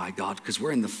anointed by God, because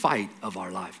we're in the fight of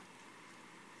our life.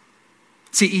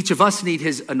 See, each of us need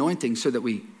his anointing so that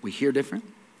we hear different,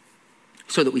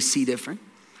 so that we see different,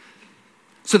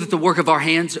 so that the work of our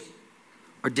hands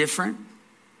are different,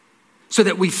 so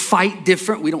that we fight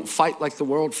different. We don't fight like the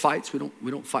world fights. We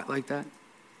don't fight like that.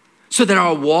 So that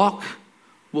our walk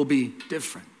will be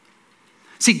different.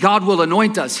 See, God will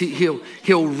anoint us.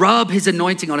 He'll rub his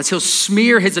anointing on us. He'll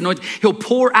smear his anointing. He'll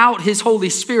pour out his Holy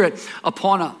Spirit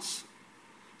upon us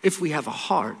if we have a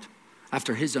heart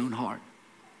after his own heart.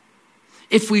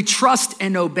 If we trust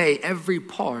and obey every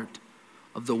part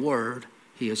of the word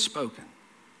he has spoken.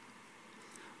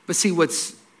 But see,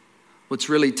 what's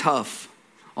really tough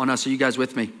on us, are you guys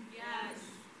with me? Yes.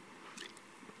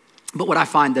 But what I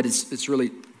find that it's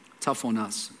really tough on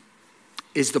us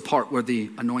is the part where the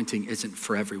anointing isn't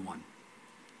for everyone.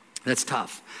 That's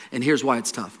tough. And here's why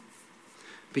it's tough.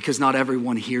 Because not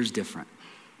everyone hears different.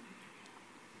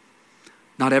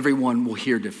 Not everyone will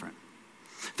hear different.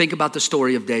 Think about the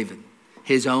story of David.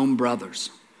 His own brothers,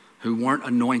 who weren't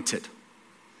anointed,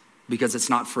 because it's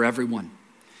not for everyone,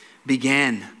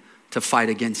 began to fight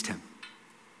against him.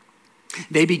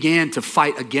 They began to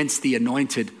fight against the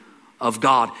anointed of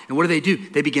God. And what do?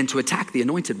 They begin to attack the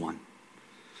anointed one.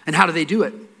 And how do they do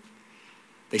it?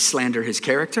 They slander his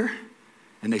character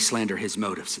and they slander his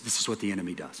motives. This is what the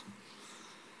enemy does.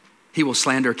 He will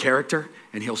slander character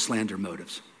and he'll slander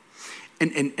motives.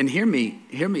 And hear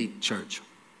me, church.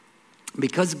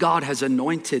 Because God has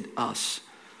anointed us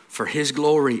for his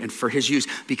glory and for his use,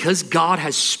 because God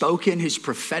has spoken his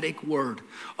prophetic word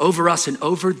over us and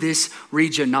over this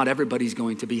region, not everybody's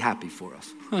going to be happy for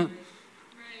us. Right.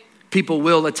 People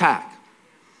will attack.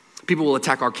 People will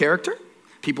attack our character.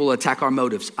 People will attack our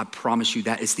motives. I promise you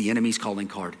that is the enemy's calling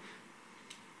card.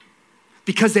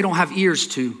 Because they don't have ears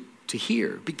to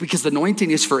hear. Because the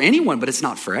anointing is for anyone, but it's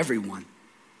not for everyone.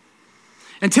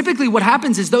 And typically what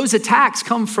happens is those attacks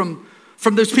come from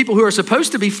those people who are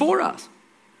supposed to be for us.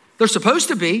 They're supposed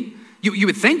to be. You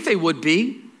would think they would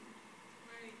be.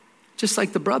 Just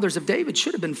like the brothers of David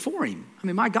should have been for him. I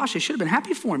mean, my gosh, they should have been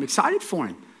happy for him, excited for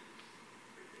him.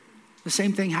 The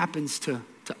same thing happens to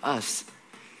us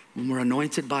when we're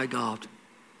anointed by God.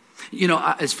 You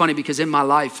know, it's funny because in my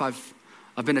life, I've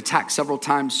been attacked several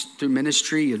times through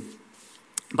ministry and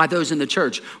by those in the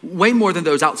church, way more than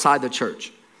those outside the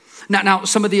church. Now,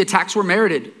 some of the attacks were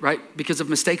merited, right? Because of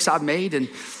mistakes I've made and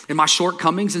my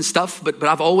shortcomings and stuff, but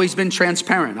I've always been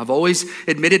transparent. I've always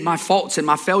admitted my faults and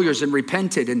my failures and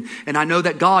repented. And I know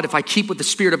that God, if I keep with the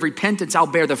spirit of repentance, I'll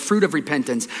bear the fruit of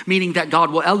repentance, meaning that God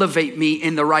will elevate me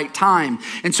in the right time.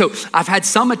 And so I've had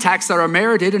some attacks that are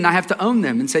merited and I have to own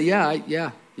them and say,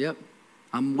 yep,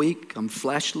 I'm weak, I'm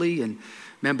fleshly, and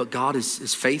man, but God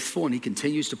is faithful and he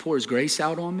continues to pour his grace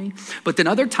out on me. But then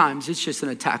other times it's just an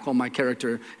attack on my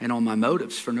character and on my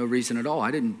motives for no reason at all.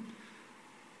 I didn't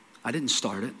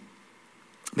start it.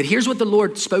 But here's what the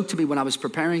Lord spoke to me when I was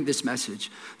preparing this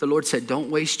message. The Lord said, don't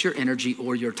waste your energy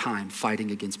or your time fighting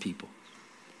against people.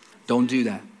 Don't do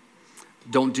that.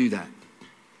 Don't do that.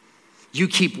 You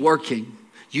keep working.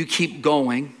 You keep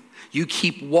going. You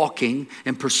keep walking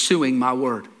and pursuing my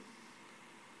word.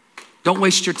 Don't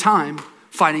waste your time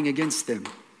fighting against them.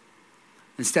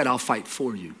 Instead, I'll fight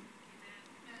for you.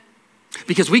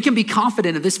 Because we can be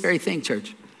confident of this very thing,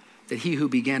 church, that he who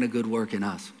began a good work in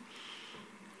us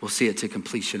will see it to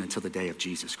completion until the day of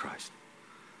Jesus Christ.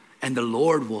 And the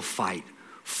Lord will fight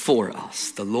for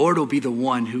us. The Lord will be the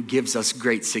one who gives us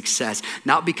great success,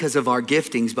 not because of our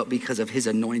giftings, but because of his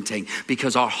anointing,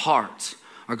 because our hearts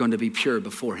are going to be pure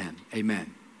before him.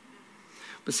 Amen.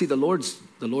 But see, the Lord's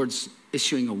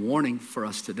issuing a warning for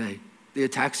us today. The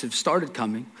attacks have started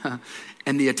coming,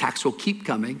 and the attacks will keep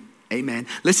coming. Amen.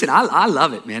 Listen, I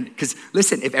love it, man. Because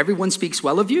listen, if everyone speaks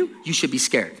well of you, you should be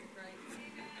scared.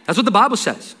 That's what the Bible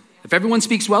says. If everyone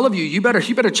speaks well of you, you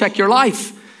better check your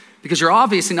life, because you're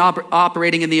obviously not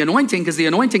operating in the anointing, because the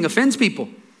anointing offends people.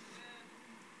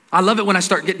 I love it when I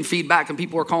start getting feedback and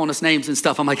people are calling us names and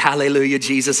stuff. I'm like, hallelujah,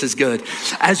 Jesus is good.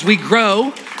 As we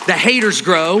grow, the haters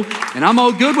grow, and I'm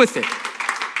all good with it.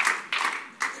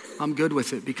 I'm good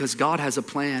with it because God has a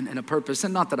plan and a purpose.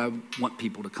 And not that I want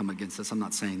people to come against us. I'm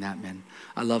not saying that, man.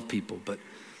 I love people, but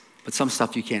some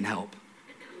stuff you can't help.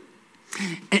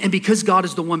 And because God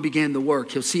is the one began the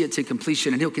work, he'll see it to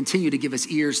completion, and he'll continue to give us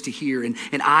ears to hear and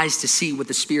eyes to see what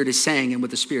the Spirit is saying and what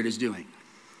the Spirit is doing.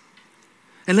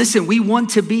 And listen, we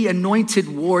want to be anointed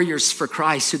warriors for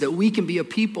Christ so that we can be a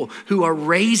people who are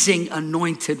raising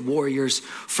anointed warriors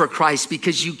for Christ,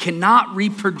 because you cannot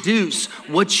reproduce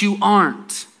what you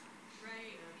aren't.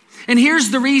 And here's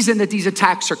the reason that these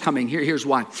attacks are coming. Here's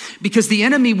why. Because the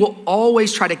enemy will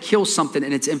always try to kill something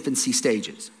in its infancy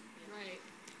stages. Right.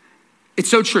 It's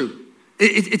so true.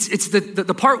 It's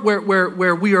the part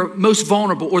where we are most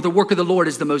vulnerable, or the work of the Lord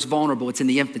is the most vulnerable. It's in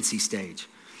the infancy stage.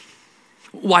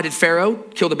 Why did Pharaoh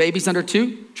kill the babies under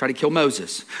 2? Try to kill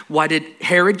Moses. Why did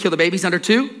Herod kill the babies under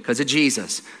 2? Because of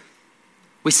Jesus.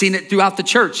 We've seen it throughout the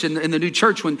church, in the new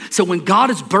church. When God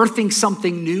is birthing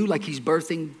something new, like he's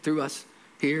birthing through us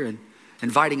here and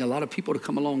inviting a lot of people to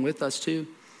come along with us too.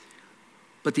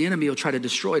 But the enemy will try to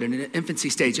destroy it in an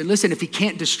infancy stage. And listen, if he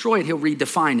can't destroy it, he'll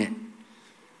redefine it.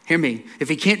 Hear me. If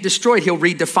he can't destroy it, he'll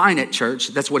redefine it, church.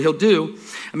 That's what he'll do.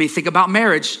 I mean, think about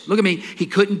marriage. Look at me. He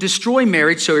couldn't destroy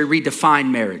marriage, so he redefined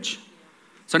marriage.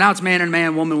 So now it's man and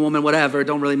man, woman, woman, whatever. It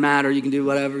don't really matter. You can do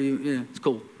whatever. It's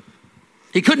cool.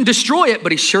 He couldn't destroy it,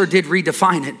 but he sure did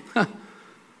redefine it.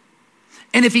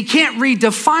 And if he can't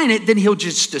redefine it, then he'll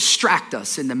just distract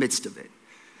us in the midst of it.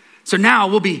 So now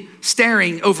we'll be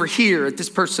staring over here at this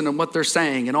person and what they're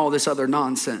saying and all this other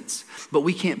nonsense. But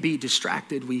we can't be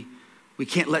distracted. We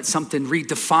can't let something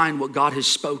redefine what God has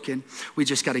spoken. We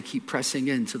just got to keep pressing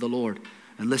into the Lord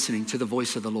and listening to the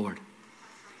voice of the Lord.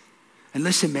 And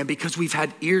listen, man, because we've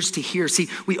had ears to hear. See,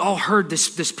 we all heard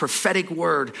this prophetic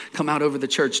word come out over the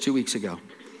church 2 weeks ago.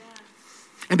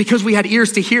 And because we had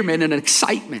ears to hear, man, and an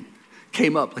excitement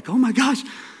came up. Like, oh my gosh,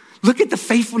 look at the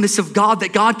faithfulness of God,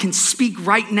 that God can speak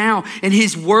right now and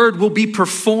his word will be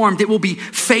performed. It will be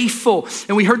faithful.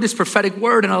 And we heard this prophetic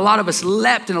word and a lot of us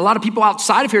leapt, and a lot of people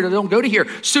outside of here that don't go to here,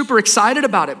 super excited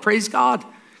about it. Praise God.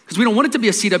 Because we don't want it to be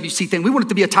a CWC thing. We want it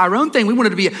to be a Tyrone thing. We want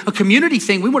it to be a community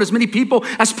thing. We want as many people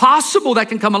as possible that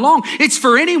can come along. It's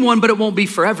for anyone, but it won't be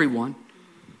for everyone.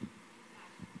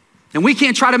 And we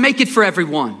can't try to make it for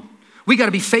everyone. We got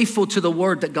to be faithful to the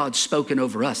word that God's spoken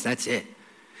over us. That's it.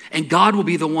 And God will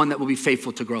be the one that will be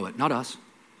faithful to grow it. Not us.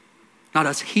 Not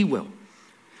us. He will.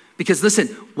 Because listen,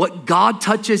 what God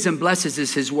touches and blesses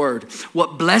is his word.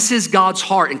 What blesses God's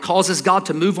heart and causes God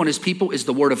to move on his people is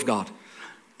the word of God.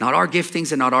 Not our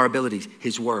giftings and not our abilities,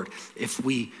 his word. If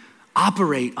we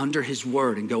operate under his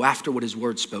word and go after what his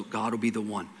word spoke, God will be the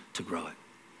one to grow it.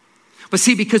 But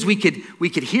see, because we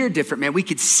could hear different, man, we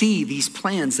could see these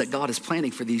plans that God is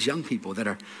planning for these young people that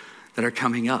are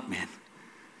coming up, man.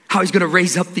 How he's going to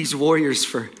raise up these warriors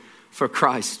for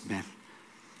Christ, man.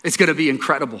 It's going to be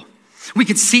incredible. We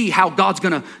can see how God's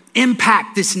going to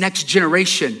impact this next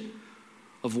generation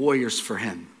of warriors for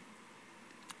him.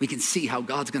 We can see how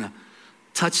God's going to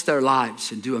touch their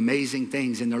lives and do amazing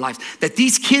things in their lives. That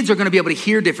these kids are going to be able to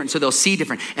hear different, so they'll see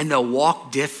different and they'll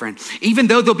walk different. Even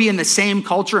though they'll be in the same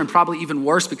culture and probably even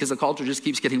worse because the culture just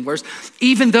keeps getting worse.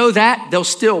 Even though that, they'll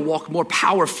still walk more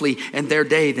powerfully in their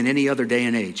day than any other day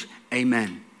and age.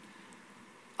 Amen.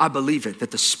 I believe it,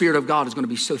 that the Spirit of God is going to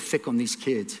be so thick on these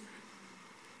kids.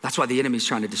 That's why the enemy's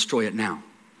trying to destroy it now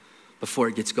before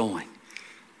it gets going.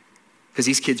 Because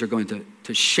these kids are going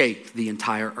to shake the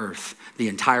entire earth, the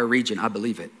entire region. I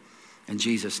believe it in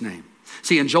Jesus' name.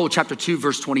 See, in Joel chapter 2,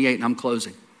 verse 28, and I'm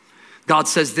closing. God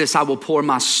says this, I will pour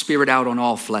my spirit out on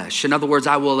all flesh. In other words,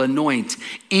 I will anoint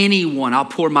anyone. I'll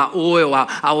pour my oil out.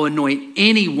 I will anoint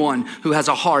anyone who has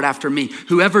a heart after me.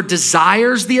 Whoever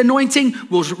desires the anointing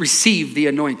will receive the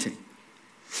anointing.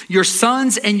 Your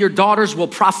sons and your daughters will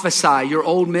prophesy. Your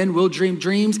old men will dream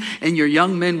dreams and your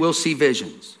young men will see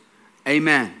visions.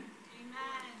 Amen.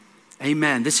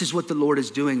 Amen. This is what the Lord is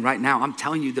doing right now. I'm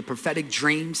telling you, the prophetic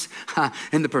dreams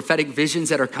and the prophetic visions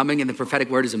that are coming in the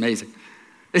prophetic word is amazing.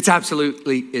 It's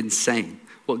absolutely insane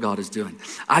what God is doing.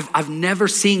 I've never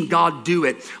seen God do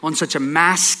it on such a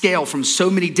mass scale from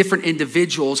so many different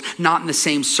individuals, not in the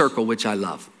same circle, which I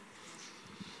love.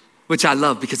 Which I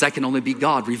love because that can only be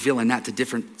God revealing that to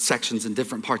different sections and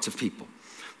different parts of people.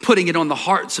 Putting it on the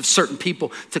hearts of certain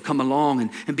people to come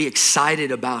along and be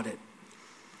excited about it.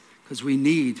 Because we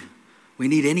need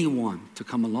anyone to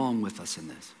come along with us in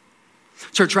this.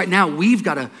 Church, right now, we've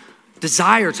got a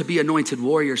desire to be anointed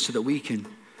warriors so that we can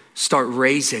start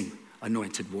raising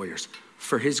anointed warriors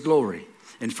for his glory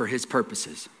and for his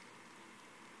purposes.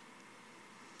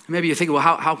 Maybe you're thinking, well,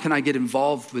 how can I get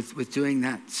involved with doing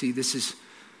that? See, this is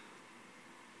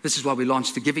why we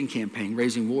launched the giving campaign,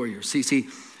 Raising Warriors. See,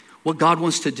 what God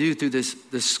wants to do through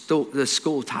this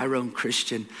school, Tyrone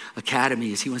Christian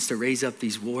Academy, is he wants to raise up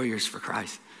these warriors for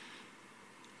Christ,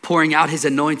 pouring out his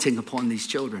anointing upon these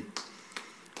children.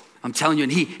 I'm telling you,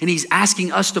 and he's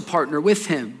asking us to partner with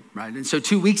him, right? And so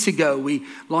 2 weeks ago, we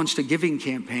launched a giving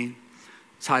campaign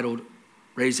titled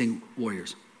Raising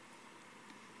Warriors.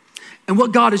 And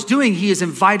what God is doing, he is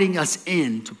inviting us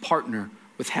in to partner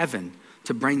with heaven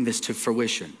to bring this to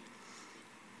fruition.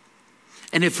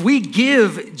 And if we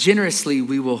give generously,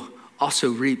 we will also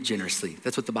reap generously.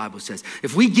 That's what the Bible says.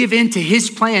 If we give into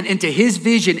his plan, into his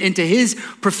vision, into his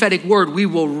prophetic word, we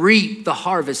will reap the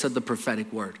harvest of the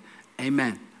prophetic word.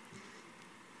 Amen.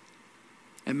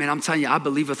 And man, I'm telling you, I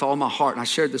believe with all my heart, and I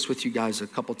shared this with you guys a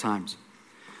couple times,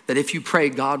 that if you pray,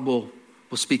 God will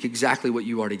speak exactly what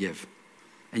you are to give.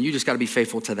 And you just got to be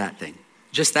faithful to that thing.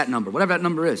 Just that number, whatever that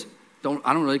number is.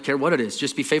 I don't really care what it is.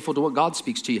 Just be faithful to what God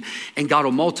speaks to you. And God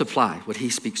will multiply what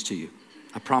he speaks to you.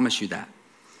 I promise you that.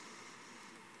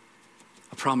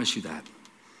 I promise you that.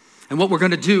 And what we're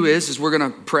going to do is we're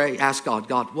going to pray, ask God,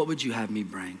 what would you have me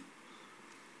bring?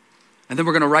 And then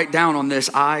we're going to write down on this,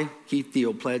 I, Keith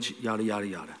Thiel, pledge, yada, yada,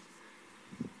 yada.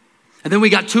 And then we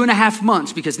got 2.5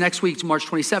 months because next week, March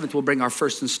 27th, we'll bring our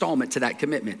first installment to that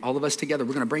commitment. All of us together,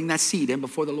 we're going to bring that seed in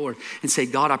before the Lord and say,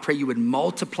 God, I pray you would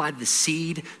multiply the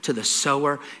seed to the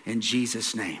sower in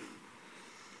Jesus' name.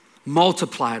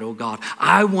 Multiply it, oh God.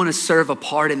 I want to serve a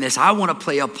part in this. I want to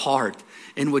play a part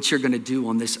in what you're going to do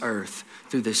on this earth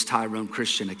through this Tyrone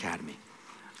Christian Academy.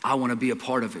 I want to be a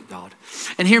part of it, God.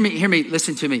 And hear me,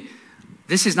 listen to me.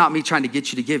 This is not me trying to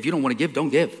get you to give. You don't want to give, don't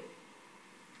give.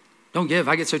 Don't give.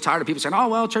 I get so tired of people saying, oh,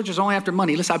 well, church is only after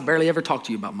money. Listen, I barely ever talk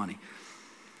to you about money.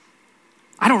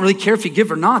 I don't really care if you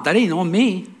give or not. That ain't on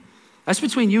me. That's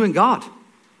between you and God.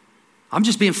 I'm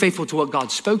just being faithful to what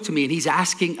God spoke to me, and he's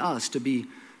asking us to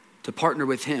partner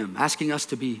with him, asking us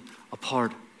to be a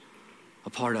part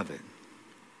of it.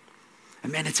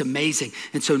 And man, it's amazing.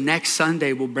 And so next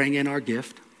Sunday, we'll bring in our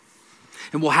gift,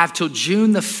 and we'll have till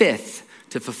June the 5th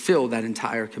to fulfill that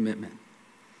entire commitment.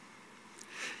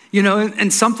 You know,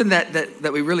 and something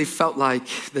that we really felt like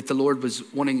that the Lord was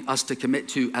wanting us to commit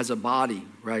to as a body,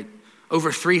 right?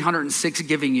 Over 306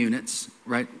 giving units,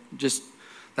 right? Just,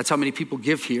 that's how many people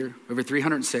give here, over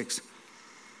 306.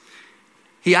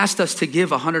 He asked us to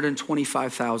give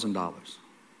 $125,000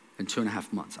 in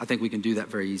 2.5 months. I think we can do that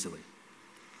very easily.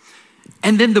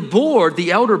 And then the board,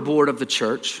 the elder board of the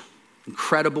church,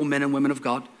 incredible men and women of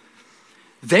God,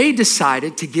 they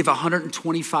decided to give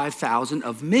 $125,000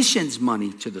 of missions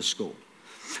money to the school.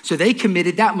 So they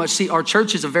committed that much. See, our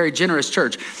church is a very generous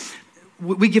church.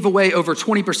 We give away over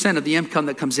 20% of the income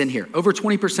that comes in here. Over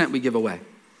 20% we give away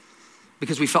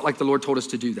because we felt like the Lord told us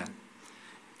to do that.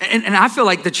 And I feel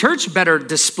like the church better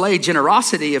display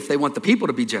generosity if they want the people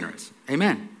to be generous.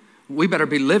 Amen. We better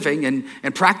be living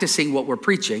and practicing what we're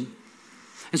preaching.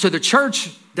 And so the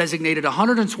church designated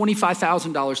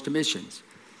 $125,000 to missions.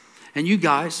 And you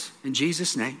guys, in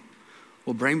Jesus' name,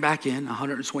 will bring back in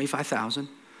 $125,000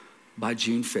 by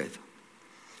June 5th.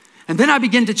 And then I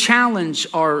begin to challenge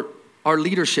our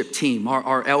leadership team,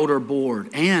 our elder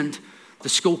board, and the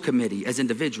school committee as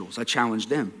individuals. I challenge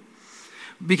them.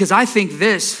 Because I think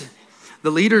the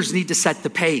leaders need to set the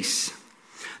pace.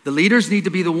 The leaders need to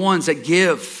be the ones that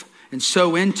give and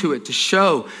sow into it to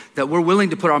show that we're willing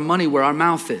to put our money where our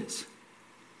mouth is.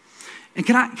 And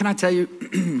can I tell you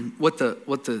what the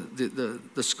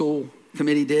school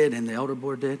committee did and the elder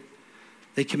board did?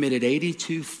 They committed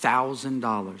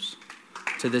 $82,000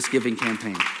 to this giving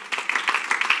campaign.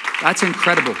 That's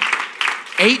incredible.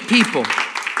 8 people,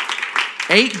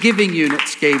 8 giving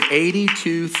units gave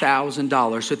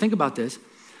 $82,000. So think about this.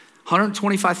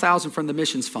 $125,000 from the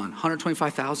missions fund,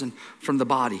 $125,000 from the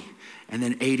body, and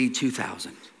then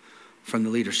 $82,000 from the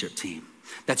leadership team.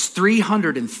 That's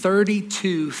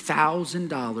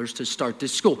 $332,000 to start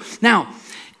this school. Now,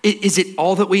 is it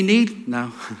all that we need?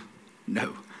 No,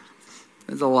 no.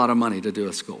 There's a lot of money to do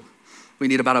a school. We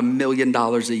need about $1 million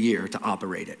a year to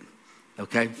operate it,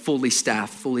 okay? Fully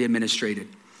staffed, fully administrated.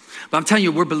 But I'm telling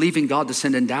you, we're believing God to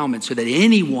send endowment so that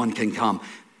anyone can come.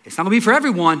 It's not gonna be for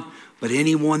everyone, but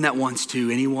anyone that wants to,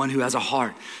 anyone who has a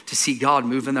heart to see God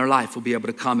move in their life will be able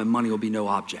to come, and money will be no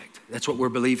object. That's what we're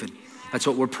believing. That's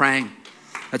what we're praying.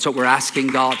 That's what we're asking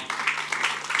God.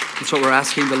 That's what we're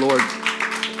asking the Lord.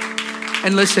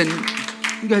 And listen,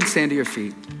 you go ahead and stand to your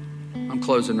feet. I'm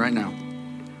closing right now.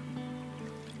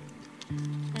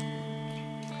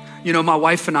 You know, my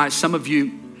wife and I, some of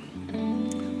you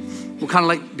will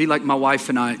kind of be like my wife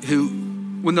and I, who,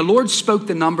 when the Lord spoke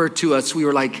the number to us, we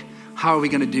were like, how are we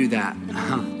going to do that?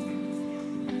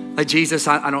 Like, Jesus,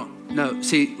 I don't know.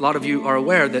 See, a lot of you are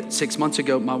aware that 6 months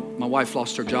ago, my wife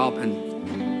lost her job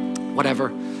and whatever.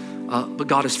 But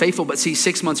God is faithful. But see,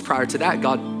 6 months prior to that,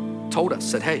 God told us,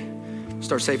 said, hey,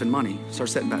 start saving money, start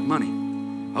setting back money.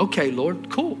 Okay,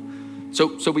 Lord, cool.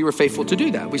 So we were faithful to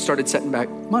do that. We started setting back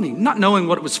money, not knowing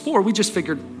what it was for. We just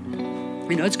figured,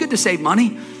 you know, it's good to save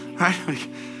money, right?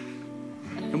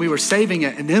 And we were saving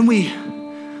it. And then we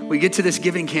get to this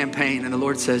giving campaign and the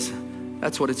Lord says,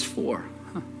 that's what it's for.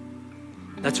 Huh.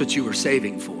 That's what you were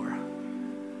saving for.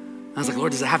 I was like,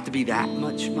 Lord, does it have to be that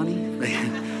much money? Like,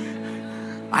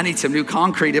 I need some new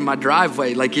concrete in my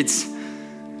driveway. Like, it's...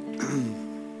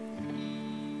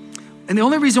 And the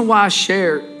only reason why I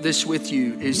share this with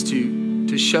you is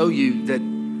to show you that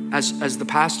as the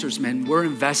pastors, man, we're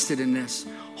invested in this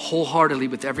wholeheartedly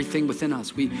with everything within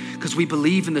us. Because we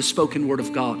believe in the spoken word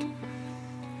of God.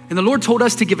 And the Lord told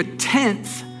us to give 1/10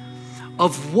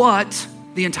 of what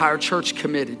the entire church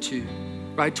committed to,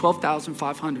 right?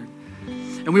 $12,500.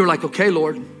 And we were like, okay,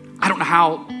 Lord, I don't know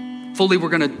how fully we're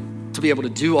going to be able to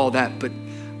do all that, but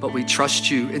we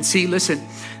trust you. And see, listen,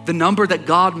 the number that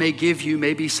God may give you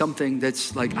may be something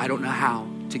that's like, I don't know how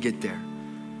to get there.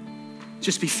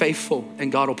 Just be faithful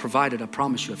and God will provide it. I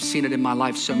promise you. I've seen it in my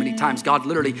life so many times. God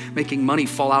literally making money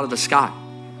fall out of the sky.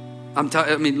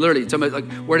 Literally, like,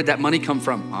 where did that money come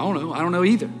from? I don't know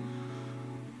either.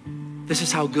 This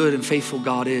is how good and faithful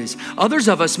God is. Others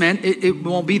of us, man, it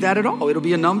won't be that at all. It'll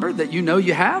be a number that you know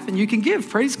you have and you can give.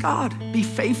 Praise God. Be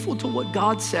faithful to what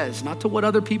God says, not to what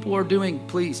other people are doing,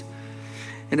 please.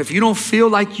 And if you don't feel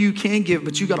like you can give,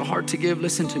 but you got a heart to give,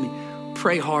 listen to me.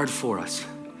 Pray hard for us,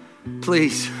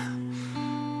 please.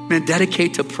 Man,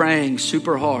 dedicate to praying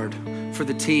super hard for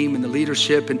the team and the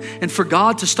leadership and for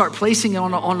God to start placing it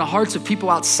on the hearts of people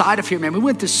outside of here, man. We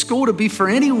went to school to be for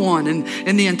anyone and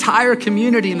in the entire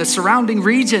community and the surrounding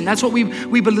region. That's what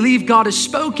we believe God has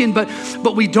spoken,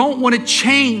 but we don't want to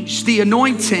change the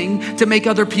anointing to make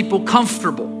other people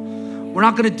comfortable. We're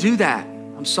not going to do that.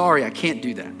 I'm sorry, I can't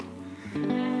do that.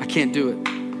 I can't do it.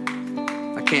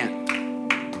 I can't.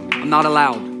 I'm not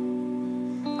allowed.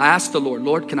 I asked the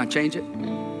Lord, can I change it?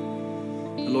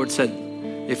 The Lord said,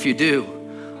 if you do,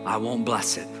 I won't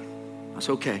bless it. That's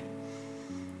okay.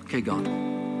 Okay, God.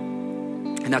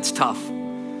 And that's tough.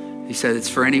 He said it's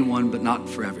for anyone, but not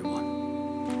for everyone.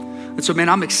 And so, man,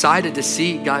 I'm excited to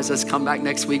see, guys, us come back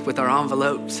next week with our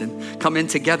envelopes and come in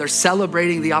together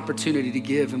celebrating the opportunity to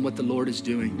give and what the Lord is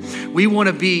doing. We want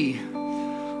to be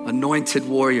anointed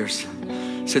warriors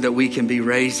so that we can be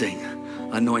raising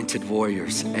anointed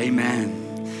warriors.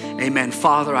 Amen. Amen.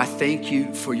 Father, I thank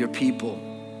you for your people.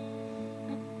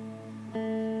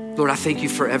 Lord, I thank you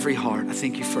for every heart. I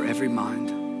thank you for every mind.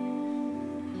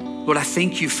 Lord, I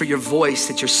thank you for your voice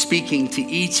that you're speaking to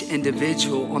each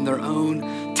individual on their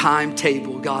own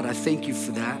timetable. God, I thank you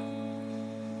for that.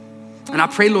 And I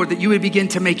pray, Lord, that you would begin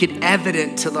to make it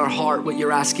evident to their heart what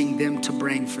you're asking them to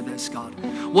bring for this, God.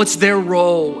 What's their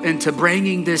role into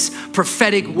bringing this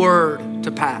prophetic word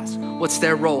to pass? What's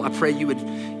their role? I pray you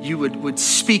would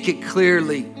speak it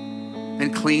clearly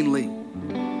and cleanly.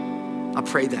 I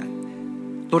pray that.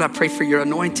 Lord, I pray for your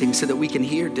anointing so that we can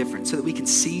hear different, so that we can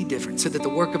see different, so that the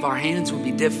work of our hands will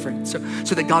be different, so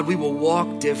that, God, we will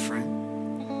walk different.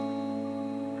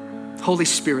 Holy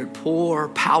Spirit, pour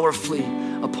powerfully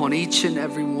upon each and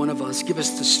every one of us. Give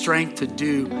us the strength to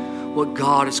do what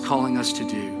God is calling us to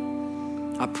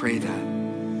do. I pray that.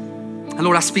 And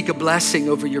Lord, I speak a blessing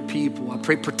over your people. I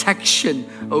pray protection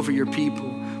over your people,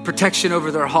 protection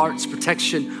over their hearts,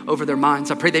 protection over their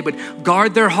minds. I pray they would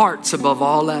guard their hearts above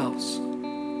all else.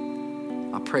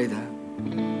 I pray that.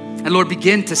 And Lord,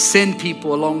 begin to send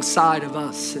people alongside of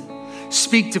us and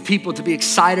speak to people to be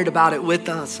excited about it with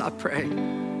us. I pray.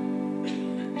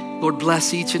 Lord,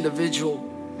 bless each individual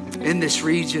in this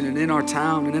region and in our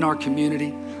town and in our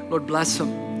community. Lord, bless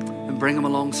them and bring them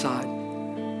alongside.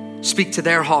 Speak to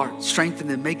their heart, strengthen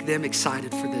them, make them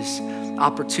excited for this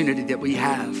opportunity that we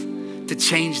have to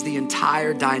change the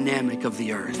entire dynamic of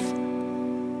the earth.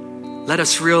 Let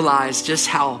us realize just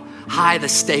how high the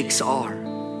stakes are.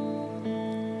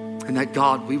 And that,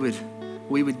 God, we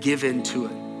would give into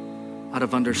it out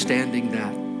of understanding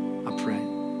that, I pray.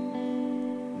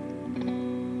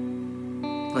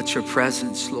 Let your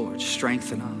presence, Lord,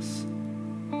 strengthen us.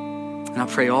 And I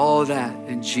pray all that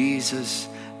in Jesus'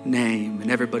 name. And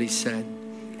everybody said,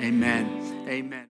 amen. Amen.